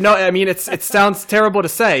is. No, I mean, it sounds terrible to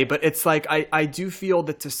say, but it's like, I do feel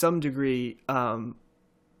that to some degree, kind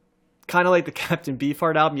of like the Captain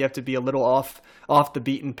Beefheart album, you have to be a little off the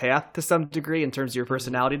beaten path to some degree in terms of your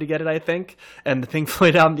personality to get it, I think. And the Pink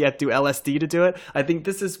Floyd album, you have to do LSD to do it. I think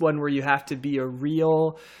this is one where you have to be a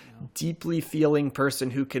real, deeply feeling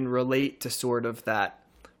person who can relate to sort of that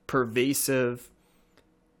pervasive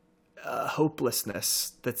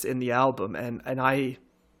hopelessness that's in the album. And I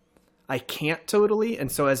can't totally.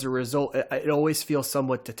 And so as a result, it always feels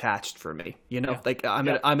somewhat detached for me, like I'm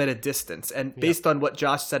at a distance. And based on what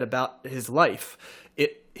Josh said about his life,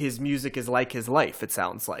 his music is like his life. It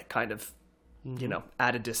sounds like kind of,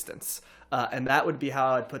 at a distance. And that would be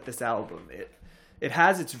how I'd put this album. It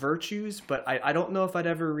has its virtues, but I don't know if I'd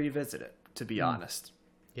ever revisit it, to be honest.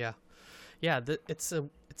 Yeah. Yeah. It's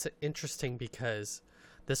interesting because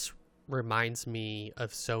this reminds me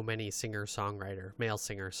of so many male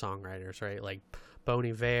singer-songwriters, right? Like Bon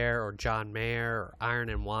Iver or John Mayer or Iron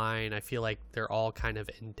and Wine. I feel like they're all kind of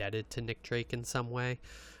indebted to Nick Drake in some way.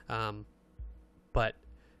 But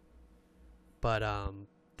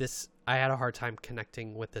this, I had a hard time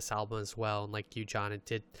connecting with this album as well. And like you, John, it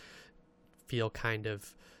did feel kind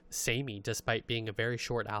of samey despite being a very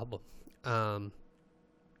short album.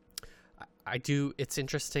 It's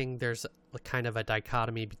interesting. There's kind of a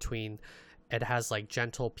dichotomy between it has like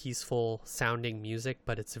gentle, peaceful sounding music,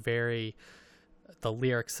 but the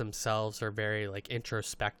lyrics themselves are very like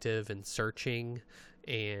introspective and searching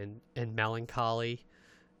and melancholy.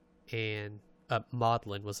 And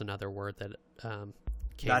maudlin was another word that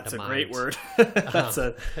came That's to mind. Great word. That's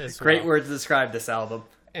a great word to describe this album.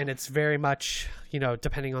 and it's very much,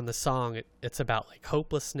 depending on the song, it's about like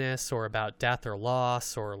hopelessness or about death or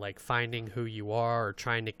loss or like finding who you are or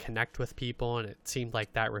trying to connect with people. And it seemed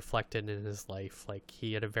like that reflected in his life. Like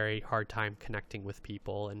he had a very hard time connecting with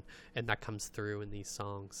people, and that comes through in these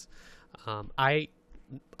songs.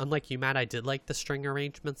 Unlike you, Matt, I did like the string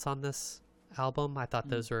arrangements on this album. I thought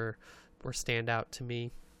those were standout to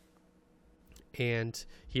me. And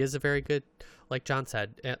he is a very good, like John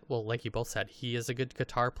said, well, like you both said, he is a good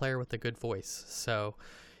guitar player with a good voice. So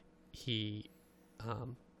he,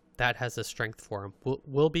 that has a strength for him.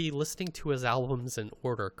 We'll be listening to his albums in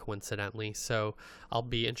order, coincidentally. So I'll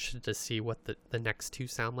be interested to see what the next two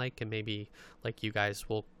sound like, and maybe like you guys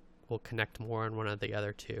will connect more on one of the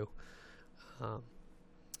other two.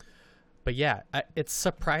 But yeah, it's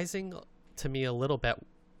surprising to me a little bit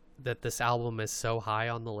that this album is so high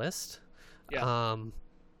on the list. Yeah.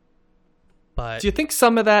 But do you think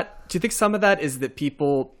some of that is that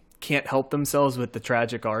people can't help themselves with the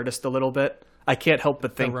tragic artist a little bit? I can't help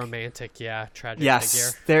but think the romantic, tragic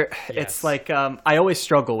yes, figure. It's like I always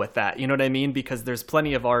struggle with that. You know what I mean? Because there's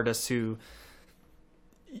plenty of artists who,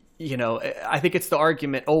 I think it's the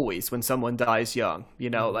argument always when someone dies young.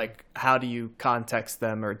 Like how do you context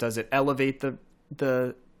them, or does it elevate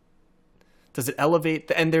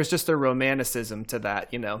and there's just a romanticism to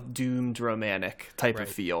that, doomed romantic type of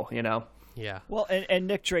feel, Yeah. Well, and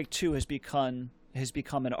Nick Drake too has become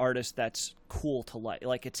an artist that's cool to like.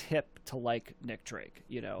 Like it's hip to like Nick Drake,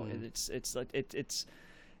 and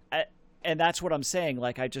and that's what I'm saying.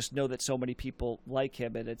 Like I just know that so many people like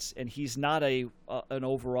him, and he's not an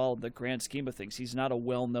overall, in the grand scheme of things, he's not a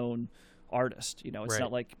well-known artist. It's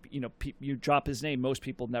not like you drop his name, most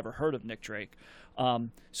people never heard of Nick Drake.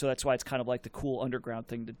 So that's why it's kind of like the cool underground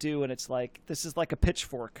thing to do, and it's like this is like a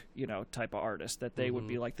Pitchfork type of artist that they would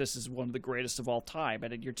be like, this is one of the greatest of all time,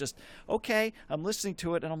 and you're just okay. I'm listening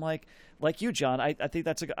to it, and I'm like you, John. I think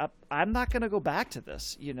that's I'm not going to go back to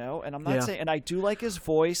this, and I'm not saying, and I do like his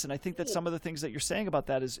voice, and I think that some of the things that you're saying about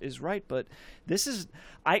that is right, but there's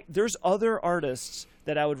other artists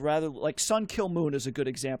that I would rather, like Sun Kill Moon is a good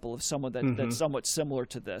example of someone that's somewhat similar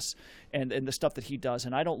to this, and the stuff that he does.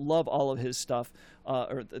 And I don't love all of his stuff,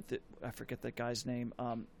 I forget that guy's name.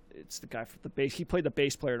 It's the guy for the bass. He played the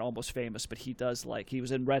bass player in Almost Famous, but he does he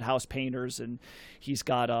was in Red House Painters, and he's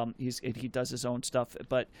got he does his own stuff.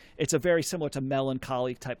 But it's a very similar to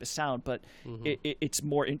melancholy type of sound, but it's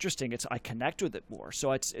more interesting. I connect with it more.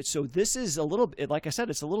 So so this is a little bit, like I said,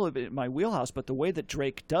 it's a little bit in my wheelhouse. But the way that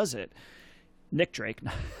Drake does it. Nick Drake.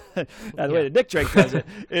 The way that Nick Drake does it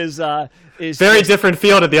is very different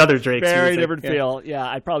feel to the other Drake's very music. Different feel. Yeah,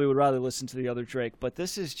 I probably would rather listen to the other Drake, but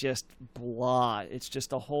this is just blah. It's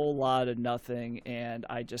just a whole lot of nothing, and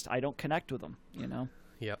I don't connect with him.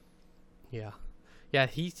 Yep. Yeah.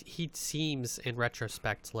 He seems in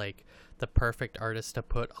retrospect like the perfect artist to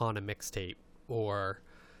put on a mixtape or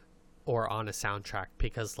on a soundtrack,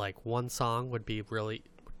 because like one song would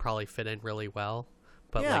probably fit in really well.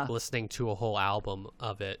 But like listening to a whole album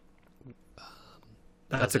of it,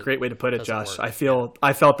 that's a great way to put it, Josh. Work.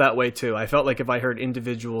 I felt that way too. I felt like if I heard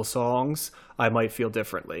individual songs, I might feel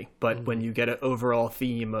differently. But when you get an overall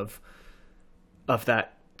theme of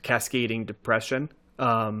that cascading depression,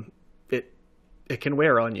 it can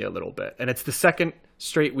wear on you a little bit. And it's the second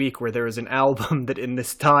straight week where there is an album that in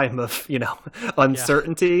this time of,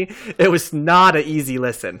 uncertainty, it was not an easy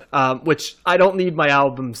listen, which I don't need my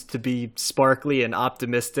albums to be sparkly and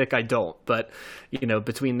optimistic. I don't. But,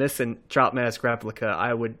 between this and Trout Mask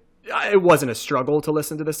Replica, it wasn't a struggle to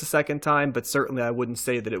listen to this a second time, but certainly I wouldn't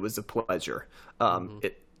say that it was a pleasure.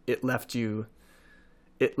 It left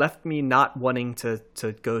me not wanting to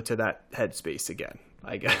go to that headspace again,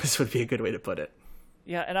 I guess would be a good way to put it.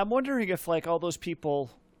 Yeah, and I'm wondering if, like, all those people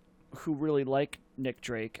who really like Nick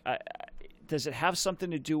Drake, does it have something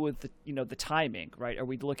to do with the timing, right? Are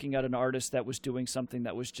we looking at an artist that was doing something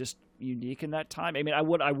that was just unique in that time? I mean, I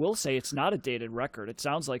will say it's not a dated record. It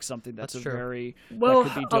sounds like something that's that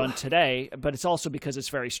could be done today, but it's also because it's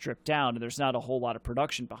very stripped down and there's not a whole lot of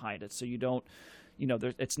production behind it, so you don't,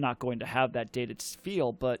 it's not going to have that dated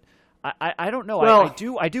feel, but. I don't know. Well,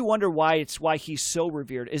 I do wonder why he's so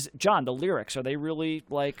revered. Is John, the lyrics, are they really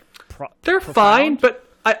like they're profound? Fine, but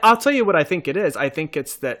I'll tell you what I think it is. I think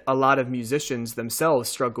it's that a lot of musicians themselves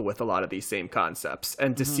struggle with a lot of these same concepts,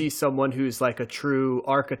 and to see someone who's like a true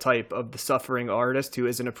archetype of the suffering artist who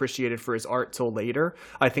isn't appreciated for his art till later,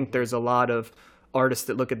 I think there's a lot of artists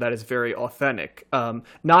that look at that as very authentic.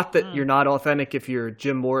 Not that you're not authentic if you're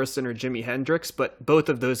Jim Morrison or Jimi Hendrix, but both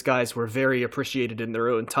of those guys were very appreciated in their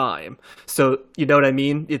own time. So you know what I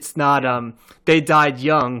mean? It's not they died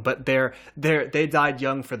young, but they died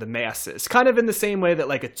young for the masses. Kind of in the same way that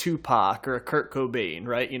like a Tupac or a Kurt Cobain,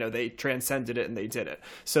 right? You know, they transcended it and they did it.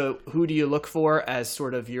 So who do you look for as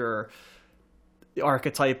sort of your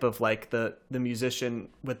archetype of like the musician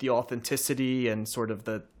with the authenticity and sort of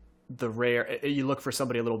the rare? You look for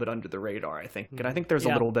somebody a little bit under the radar, I think. And I think there's a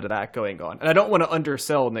little bit of that going on. And I don't want to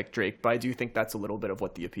undersell Nick Drake, but I do think that's a little bit of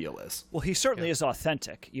what the appeal is. Well, he certainly is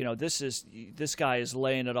authentic. You know, this guy is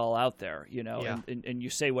laying it all out there, you know, and you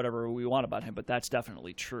say whatever we want about him, but that's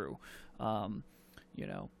definitely true. You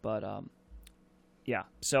know, but yeah.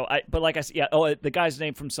 So but like I said, the guy's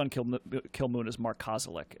name from Sun Kill Moon is Mark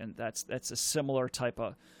Kozelek, and that's a similar type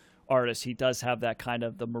of artist. He does have that kind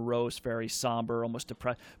of the morose, very somber, almost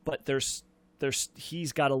depressed, but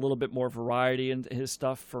he's got a little bit more variety in his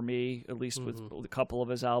stuff for me, at least with a couple of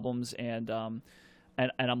his albums, and I'm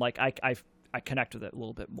like I connect with it a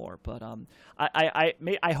little bit more, but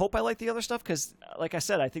I hope I like the other stuff, because like I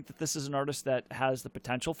said, I think that this is an artist that has the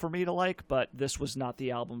potential for me to like, but this was not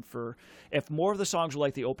the album for. If more of the songs were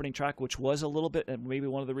like the opening track, which was a little bit, and maybe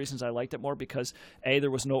one of the reasons I liked it more, because A,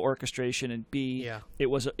 there was no orchestration, and B, it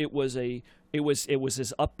was as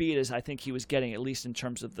upbeat as I think he was getting, at least in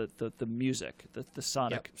terms of the music, the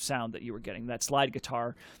sonic sound that you were getting. That slide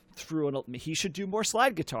guitar he should do more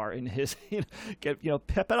slide guitar in his,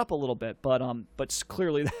 pep it up a little bit, but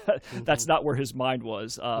clearly that's not where his mind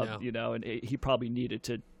was, you know, and he probably needed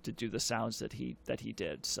to do the sounds that he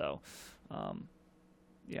did. So,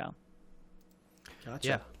 yeah. Gotcha.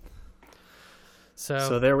 Yeah.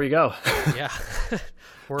 So there we go. Yeah.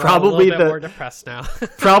 We're probably all a little bit more depressed now.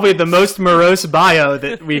 Probably the most morose bio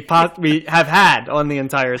that we have had on the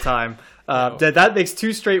entire time. That makes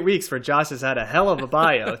 2 straight weeks where Josh has had a hell of a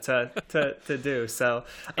bio to do. So,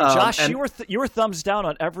 and Josh, you were thumbs down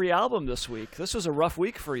on every album this week. This was a rough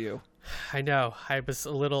week for you. I know. I was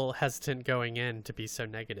a little hesitant going in to be so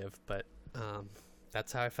negative, but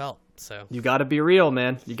that's how I felt. So you got to be real,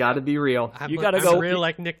 man. You got to be real. I'm real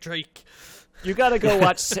like Nick Drake. You got to go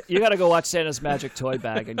watch. You got to go watch Santa's Magic Toy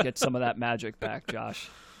Bag and get some of that magic back, Josh.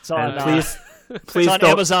 It's on. Please it's on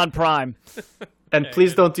Amazon Prime. And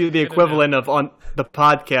please don't do the equivalent of on the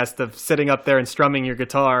podcast of sitting up there and strumming your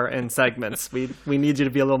guitar in segments. We need you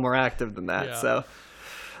to be a little more active than that. Yeah. So,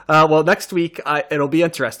 well, next week it'll be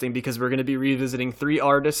interesting because we're going to be revisiting 3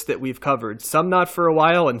 artists that we've covered, some not for a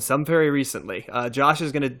while and some very recently. Josh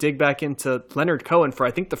is going to dig back into Leonard Cohen for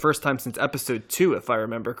I think the first time since episode 2, if I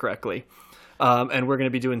remember correctly. And we're going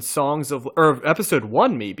to be doing episode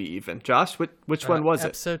 1 maybe even. Josh, which one was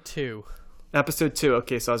Episode 2. Episode 2.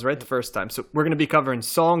 Okay, so I was right the first time. So we're going to be covering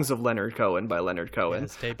Songs of Leonard Cohen by Leonard Cohen.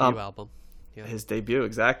 His debut album. Yeah. His debut,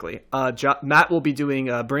 exactly. Matt will be doing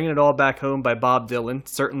Bringing It All Back Home by Bob Dylan.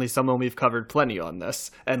 Certainly someone we've covered plenty on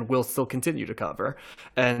this and will still continue to cover.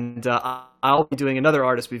 And I'll be doing another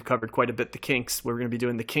artist we've covered quite a bit, The Kinks. We're going to be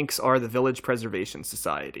doing The Kinks Are the Village Preservation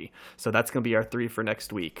Society. So that's going to be our 3 for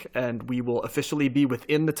next week. And we will officially be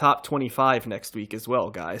within the top 25 next week as well,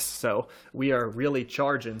 guys. So we are really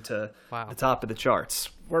charging to the top of the charts.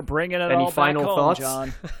 We're bringing it all back home, thoughts?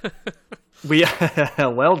 John.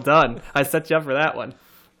 Well done. I set you up for that one.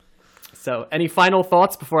 So, any final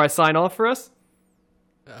thoughts before I sign off for us?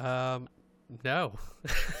 No.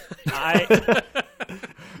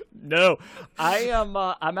 No.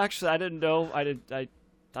 I'm actually. I didn't know. I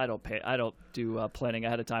don't do planning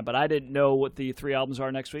ahead of time, but I didn't know what the 3 albums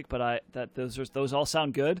are next week. But those all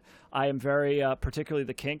sound good. I am very particularly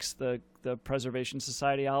the Kinks, the Preservation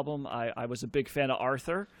Society album. I was a big fan of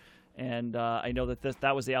Arthur. And I know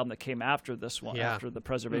that was the album that came after this one, after the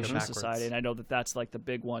Preservation Society, and I know that that's like the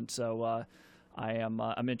big one. So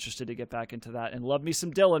I'm interested to get back into that and love me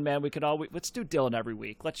some Dylan, man. Let's do Dylan every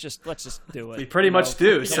week. Let's just do it. We pretty much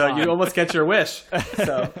do. So you almost get your wish.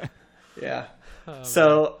 So yeah.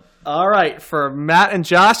 So all right, for Matt and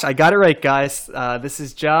Josh, I got it right, guys. This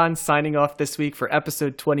is John signing off this week for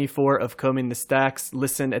episode 24 of Combing the Stacks.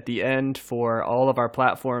 Listen at the end for all of our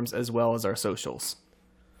platforms as well as our socials.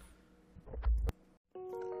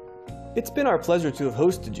 It's been our pleasure to have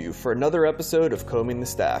hosted you for another episode of Combing the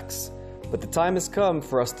Stacks, but the time has come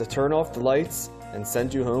for us to turn off the lights and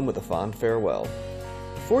send you home with a fond farewell.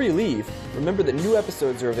 Before you leave, remember that new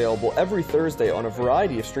episodes are available every Thursday on a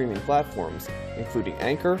variety of streaming platforms, including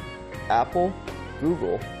Anchor, Apple,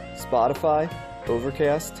 Google, Spotify,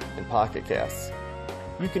 Overcast, and Pocket Casts.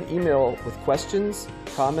 You can email with questions,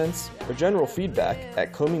 comments, or general feedback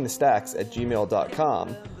at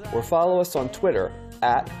combingthestacks@gmail.com or follow us on Twitter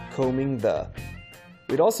 @combingthe.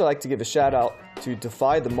 We'd also like to give a shout out to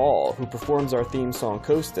Defy the Mall, who performs our theme song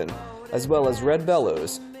Coastin', as well as Red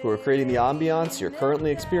Bellows, who are creating the ambiance you're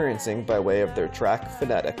currently experiencing by way of their track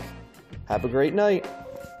Phonetic. Have a great night!